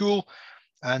across the school.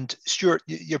 And Stuart,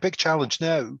 your big challenge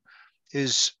now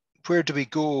is, where do we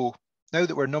go now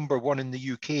that we're number 1 in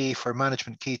the UK for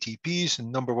management KTPs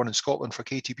and number 1 in Scotland for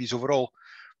KTPs overall?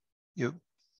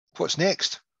 What's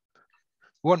next?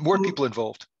 We want more people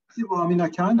involved. Well, I mean, I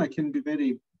can be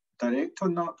very direct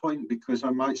on that point because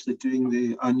I'm actually doing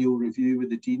the annual review with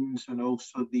the deans and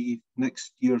also the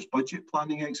next year's budget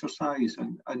planning exercise.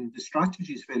 And the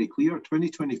strategy is very clear.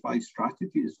 2025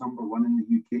 strategy is #1 in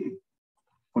the UK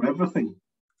for everything.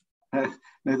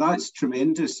 Now, that's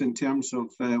tremendous in terms of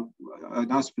an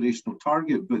aspirational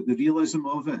target, but the realism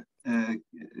of it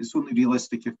is only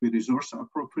realistic if we resource it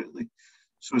appropriately.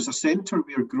 So as a centre,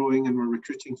 we are growing and we're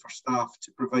recruiting for staff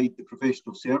to provide the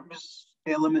professional service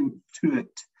element to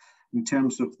it in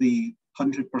terms of the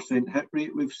 100% hit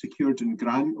rate we've secured in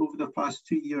grant over the past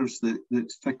 2 years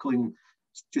that's tickling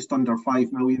just under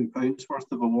 £5 million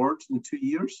worth of awards in 2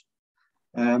 years.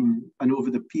 And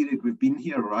over the period we've been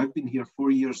here, or I've been here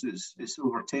 4 years, it's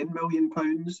over £10 million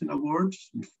in awards.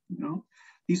 You know,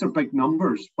 these are big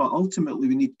numbers, but ultimately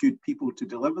we need good people to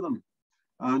deliver them.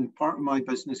 And part of my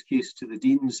business case to the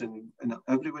deans and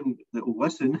everyone that will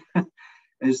listen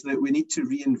is that we need to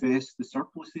reinvest the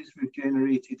surpluses we've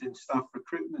generated in staff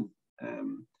recruitment.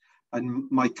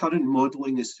 And my current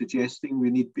modelling is suggesting we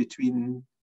need between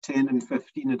 10 and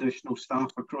 15 additional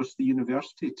staff across the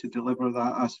university to deliver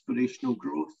that aspirational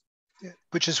growth. Yeah,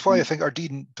 which is why I think our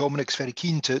Dean Dominic's very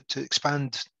keen to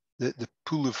expand the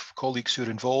pool of colleagues who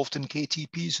are involved in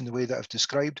KTPs in the way that I've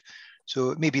described.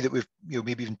 So it may be that we've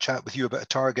maybe even chat with you about a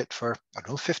target for, I don't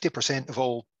know, 50% of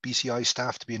all BCI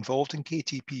staff to be involved in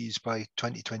KTPs by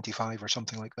 2025 or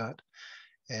something like that,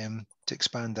 to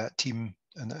expand that team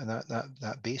and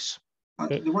that base.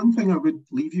 The one thing I would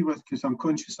leave you with, because I'm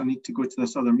conscious I need to go to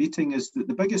this other meeting, is that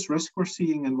the biggest risk we're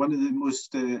seeing, and one of the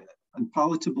most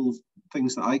unpalatable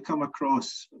things that I come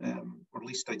across, or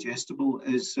least digestible,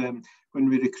 is when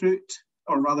we recruit,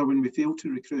 or rather when we fail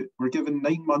to recruit. We're given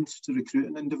 9 months to recruit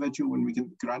an individual when we get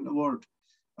the grant award,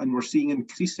 and we're seeing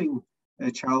increasing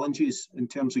challenges in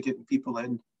terms of getting people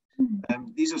in.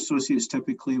 These associates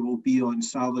typically will be on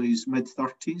salaries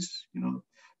mid-30s, you know.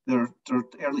 They're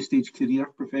early stage career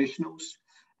professionals.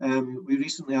 We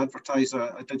recently advertised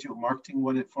a digital marketing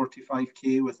one at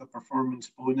 45k with a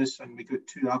performance bonus, and we got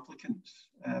 2 applicants.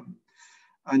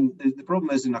 And the problem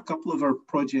is, in a couple of our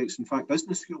projects, in fact,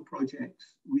 business school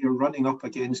projects, we are running up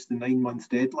against the 9-month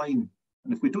deadline.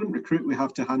 And if we don't recruit, we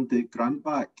have to hand the grant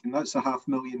back, and that's a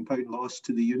 £500,000 loss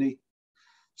to the uni.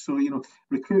 So, you know,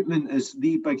 recruitment is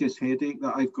the biggest headache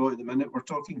that I've got at the minute. We're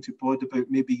talking to Pod about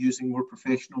maybe using more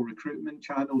professional recruitment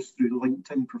channels through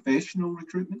LinkedIn professional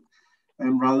recruitment,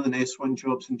 rather than S1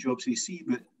 jobs and jobs AC.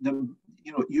 But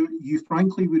you know, you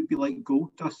frankly would be like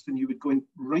gold dust, and you would go in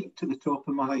right to the top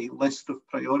of my list of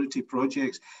priority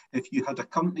projects if you had a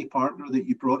company partner that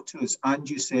you brought to us and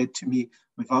you said to me,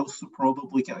 we've also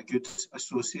probably got a good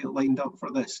associate lined up for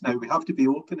this. Now, we have to be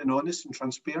open and honest and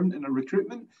transparent in our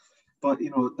recruitment. But,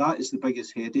 you know, that is the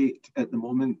biggest headache at the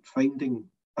moment, finding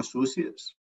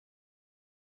associates.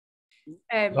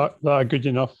 That are good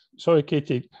enough. Sorry,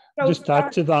 Katie, just to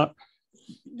add to that,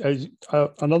 is,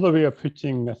 another way of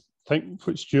putting, I think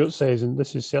what Stuart says, and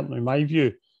this is certainly my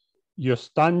view, your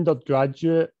standard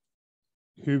graduate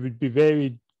who would be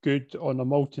very good on a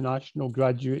multinational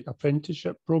graduate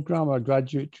apprenticeship programme or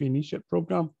graduate traineeship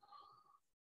programme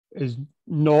is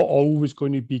not always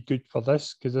going to be good for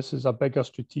this, because this is a bigger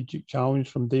strategic challenge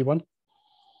from day one.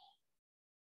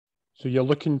 So you're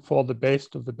looking for the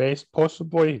best of the best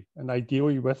possibly, and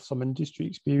ideally with some industry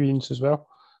experience as well.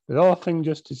 The other thing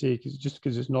just to say, just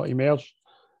because it's not emerged,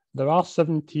 there are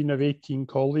 17 or 18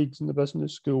 colleagues in the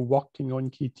business school working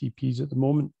on KTPs at the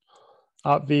moment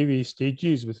at various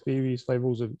stages with various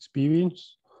levels of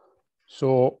experience.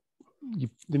 So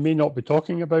they may not be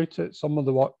talking about it. Some of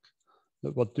the work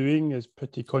that we're doing is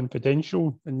pretty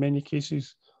confidential in many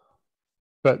cases,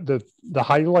 but the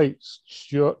highlights,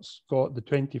 Stuart's got the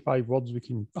 25 words we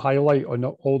can highlight on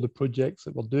all the projects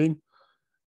that we're doing.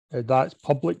 That's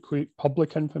public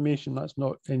information. That's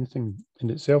not anything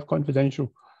in itself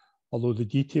confidential, although the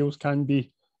details can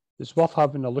be. It's worth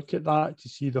having a look at that to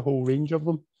see the whole range of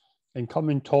them, and come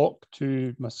and talk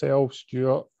to myself,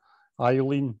 Stuart,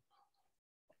 Eileen,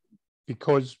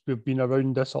 because we've been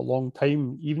around this a long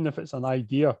time, even if it's an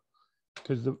idea.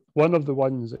 Because one of the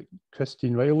ones that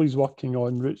Christine Riley's working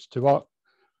on, Routes to Work,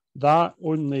 that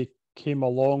only came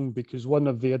along because one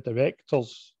of their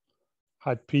directors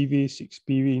had previous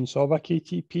experience of a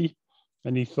KTP,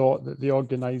 and he thought that the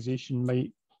organisation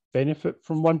might benefit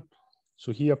from one.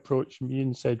 So he approached me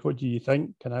and said, what do you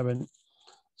think? And I went,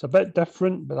 it's a bit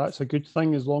different, but that's a good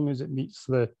thing as long as it meets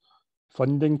the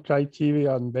funding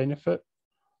criteria and benefit.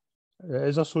 It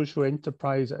is a social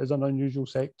enterprise. It is an unusual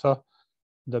sector.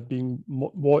 They're being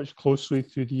watched closely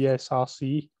through the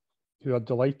ESRC, who are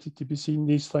delighted to be seeing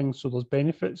these things. So there's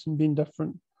benefits in being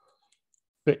different.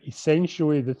 But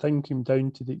essentially, the thing came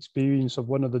down to the experience of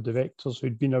one of the directors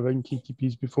who'd been around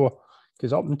KTPs before,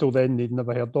 because up until then, they'd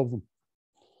never heard of them.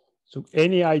 So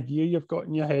any idea you've got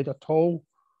in your head at all,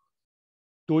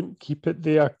 don't keep it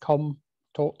there. Come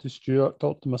talk to Stuart,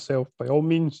 talk to myself, by all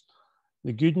means.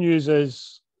 The good news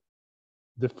is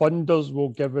the funders will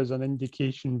give us an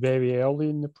indication very early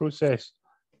in the process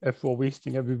if we're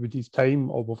wasting everybody's time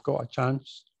or we've got a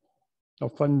chance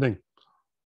of funding.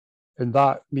 And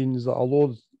that means that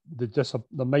although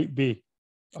there might be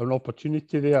an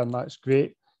opportunity there, and that's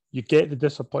great, you get the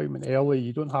disappointment early.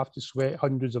 You don't have to sweat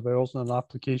hundreds of hours on an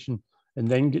application and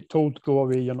then get told to go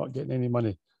away, you're not getting any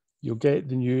money. You'll get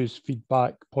the news,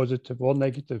 feedback, positive or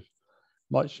negative,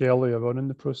 much earlier on in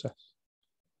the process.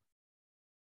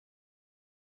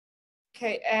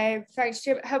 Okay, thanks,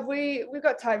 Jim. Have we've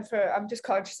got time for, I'm just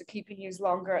conscious of keeping you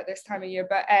longer at this time of year,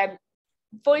 but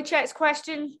Wojciech's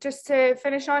question, just to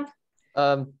finish on.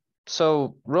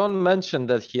 So Ron mentioned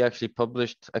that he actually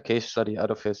published a case study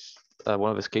out of his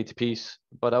one of his KTPs,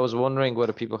 but I was wondering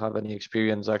whether people have any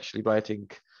experience actually writing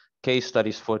case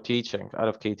studies for teaching out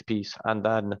of KTPs and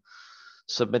then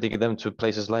submitting them to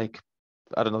places like,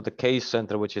 I don't know, the Case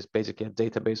Center, which is basically a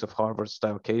database of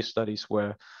Harvard-style case studies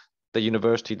where the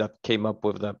university that came up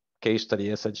with the case study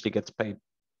essentially gets paid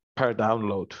per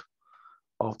download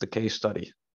of the case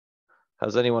study.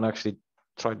 Has anyone actually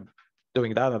tried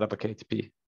doing that out of a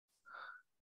KTP?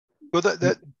 Well,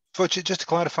 just to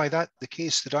clarify that, the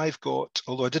case that I've got,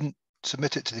 although I didn't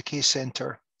submit it to the Case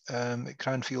Centre at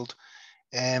Cranfield,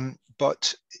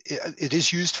 but it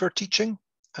is used for teaching,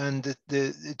 and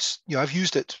it's, you know, I've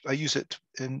used it. I use it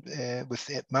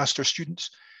with master students,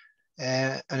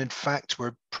 and in fact,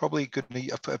 we're probably going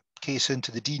to put a case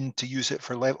into the dean to use it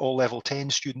for all level 10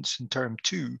 students in term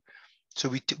 2. So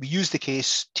we use the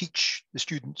case, teach the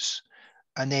students,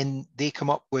 and then they come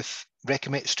up with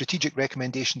strategic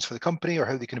recommendations for the company or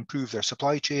how they can improve their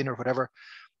supply chain or whatever,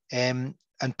 and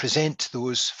present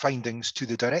those findings to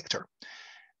the director.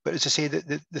 But as I say,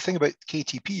 the thing about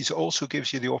KTPs, it also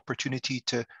gives you the opportunity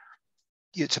to,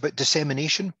 it's about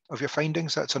dissemination of your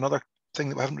findings. That's another thing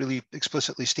that we haven't really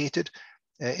explicitly stated.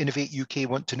 Innovate UK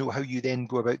want to know how you then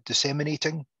go about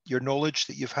disseminating your knowledge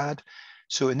that you've had.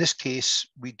 So in this case,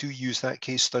 we do use that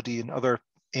case study, and other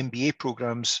MBA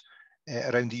programs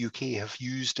around the UK have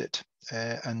used it.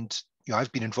 And you know,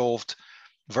 I've been involved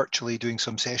virtually doing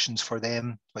some sessions for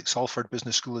them, like Salford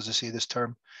Business School, as I say, this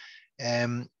term.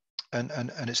 And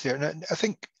it's there. And I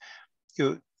think, you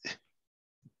know,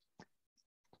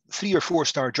 3 or 4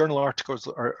 star journal articles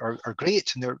are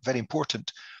great and they're very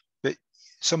important, but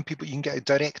some people, you can get a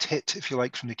direct hit, if you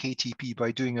like, from the KTP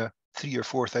by doing a 3,000 or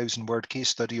 4,000 word case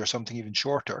study or something even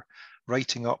shorter,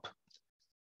 writing up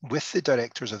with the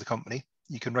directors of the company.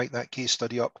 You can write that case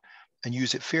study up and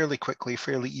use it fairly quickly,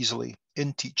 fairly easily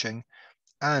in teaching.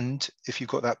 And if you've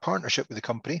got that partnership with the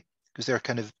company, because they're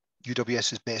kind of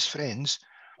UWS's best friends,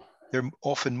 they're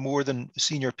often more than,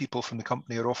 senior people from the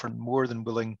company are often more than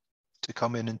willing to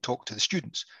come in and talk to the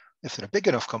students. If they're a big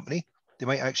enough company, they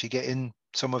might actually get in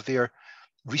some of their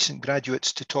recent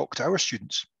graduates to talk to our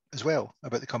students as well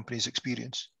about the company's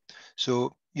experience.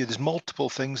 So, you know, there's multiple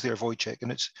things there, Wojciech,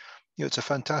 and it's, you know, it's a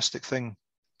fantastic thing.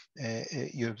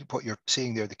 You know, what you're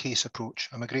saying there, the case approach.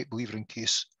 I'm a great believer in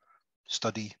case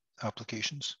study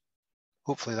applications.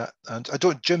 Hopefully that, and I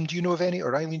don't, Jim, do you know of any,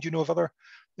 or Eileen, do you know of other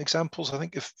examples? I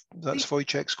think if that's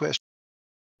Wojciech's question.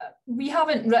 We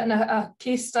haven't written a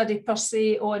case study per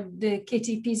se on the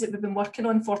KTPs that we've been working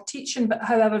on for teaching, but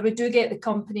however, we do get the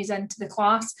companies into the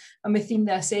class and we theme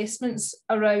the assessments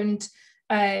around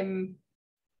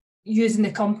using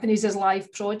the companies as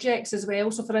live projects as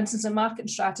well. So for instance, in marketing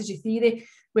strategy theory,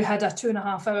 we had a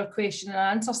 2.5-hour question and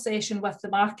answer session with the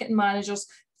marketing managers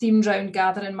themed around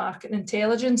gathering marketing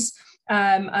intelligence.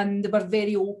 And they were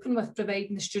very open with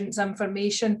providing the students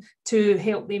information to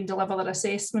help them deliver their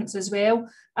assessments as well.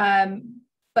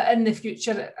 But in the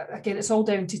future, again, it's all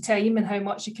down to time and how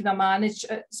much you can manage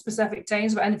at specific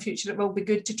times. But in the future, it will be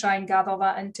good to try and gather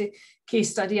that into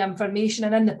case study information.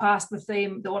 And in the past, with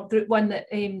the group one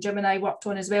that Jim and I worked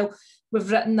on as well,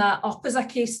 we've written that up as a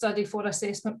case study for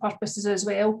assessment purposes as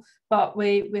well. But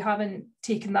we haven't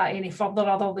taken that any further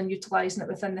other than utilising it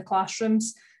within the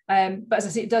classrooms. But as I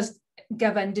say, it does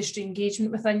give industry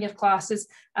engagement within your classes,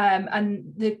 and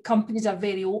the companies are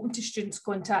very open to students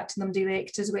contacting them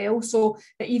direct as well. So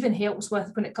it even helps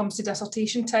with when it comes to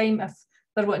dissertation time. If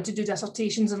they're wanting to do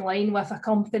dissertations in line with a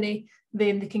company,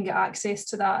 then they can get access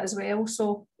to that as well.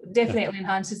 So it definitely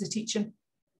enhances the teaching.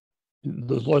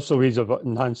 There's lots of ways of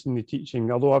enhancing the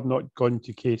teaching. Although I've not gone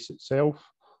to case itself,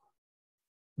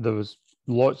 there was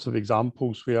lots of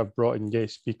examples where I've brought in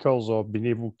guest speakers or been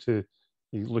able to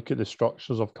You look at the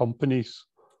structures of companies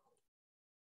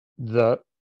that,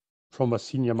 from a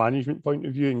senior management point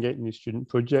of view, and getting the student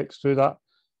projects through that.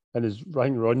 And as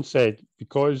Ron said,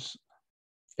 because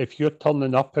if you're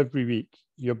turning up every week,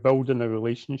 you're building a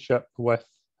relationship with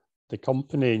the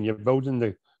company and you're building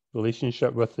the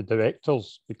relationship with the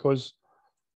directors, because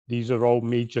these are all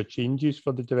major changes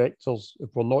for the directors. If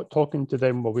we're not talking to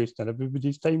them, we're wasting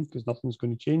everybody's time because nothing's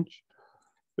going to change.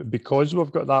 But because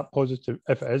we've got that positive,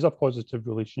 if it is a positive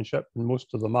relationship, and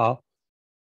most of them are,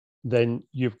 then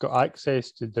you've got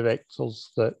access to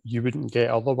directors that you wouldn't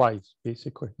get otherwise,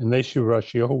 basically, unless you were a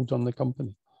shareholder in the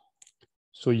company.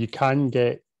 So you can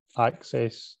get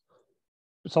access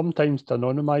sometimes to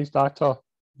anonymised data,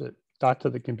 but data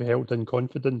that can be held in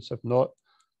confidence, if not,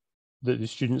 that the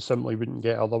students simply wouldn't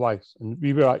get otherwise. And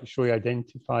we were actually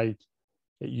identified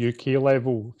at UK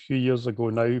level a few years ago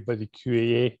now by the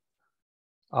QAA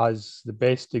as the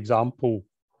best example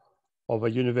of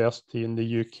a university in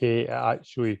the UK at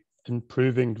actually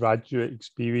improving graduate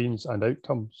experience and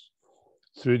outcomes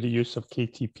through the use of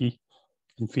KTP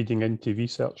and feeding into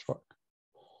research work.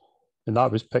 And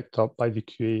that was picked up by the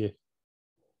QAA.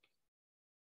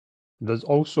 There's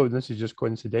also, this is just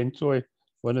coincidentally,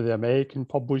 one of the American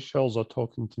publishers are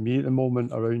talking to me at the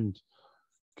moment around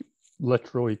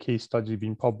literally case study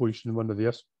being published in one of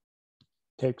their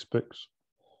textbooks.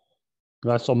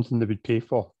 That's something they would pay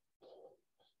for.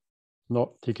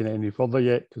 Not taking it any further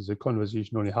yet because the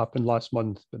conversation only happened last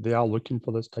month, but they are looking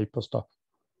for this type of stuff.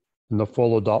 And they're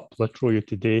followed up literally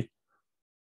today,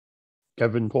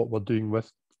 given what we're doing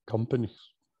with companies.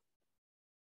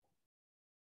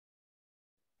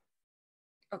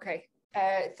 Okay.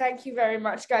 Thank you very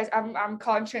much, guys. I'm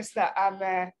conscious that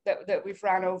that we've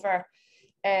ran over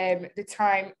the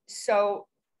time. So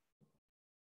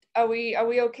are we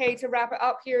okay to wrap it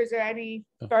up here? Is there any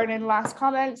burning last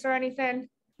comments or anything?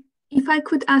 If I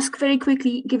could ask very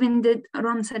quickly, given that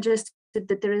Ron suggested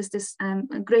that there is this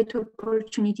great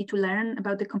opportunity to learn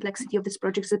about the complexity of this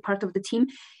project as a part of the team,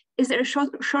 is there a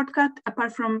shortcut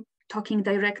apart from talking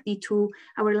directly to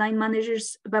our line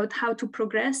managers about how to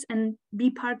progress and be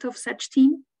part of such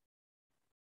team?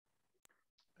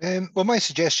 Well, my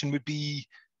suggestion would be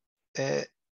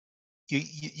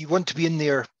you want to be in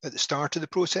there at the start of the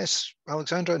process,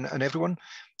 Alexandra, and everyone.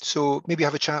 So maybe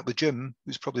have a chat with Jim,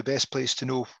 who's probably best placed to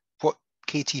know what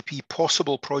KTP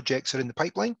possible projects are in the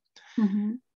pipeline.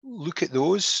 Mm-hmm. Look at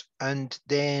those, and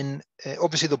then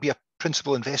obviously there'll be a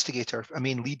principal investigator, a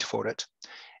main lead for it.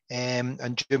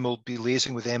 And Jim will be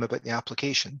liaising with them about the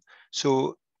application.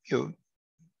 So,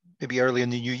 maybe early in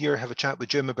the new year, have a chat with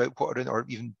Jim about what are in, or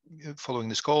even following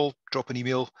this call, drop an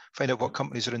email, find out what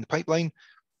companies are in the pipeline.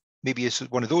 Maybe it's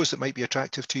one of those that might be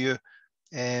attractive to you.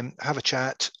 Have a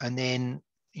chat, and then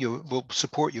we'll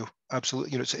support you.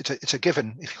 Absolutely, it's a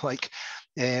given, if you like.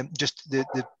 Just the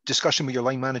discussion with your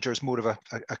line manager is more of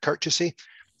a courtesy.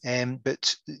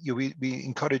 But we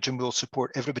encourage and will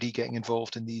support everybody getting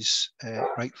involved in these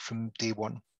right from day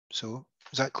one. So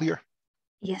is that clear?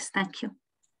 Yes, thank you.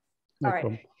 No All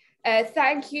right.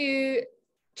 Thank you,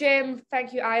 Jim.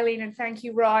 Thank you, Eileen, and thank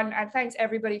you, Ron. And thanks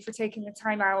everybody for taking the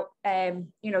time out,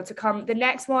 to come. The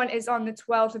next one is on the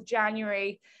 12th of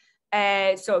January.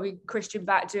 So it'll be Christian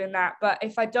back doing that. But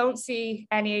if I don't see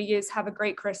any of you, have a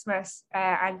great Christmas.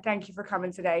 And thank you for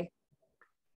coming today.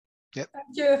 Yep. Thank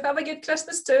you. Have a good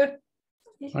Christmas too.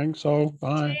 Thanks all.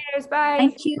 Bye. Cheers. Bye.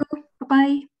 Thank you.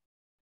 Bye-bye.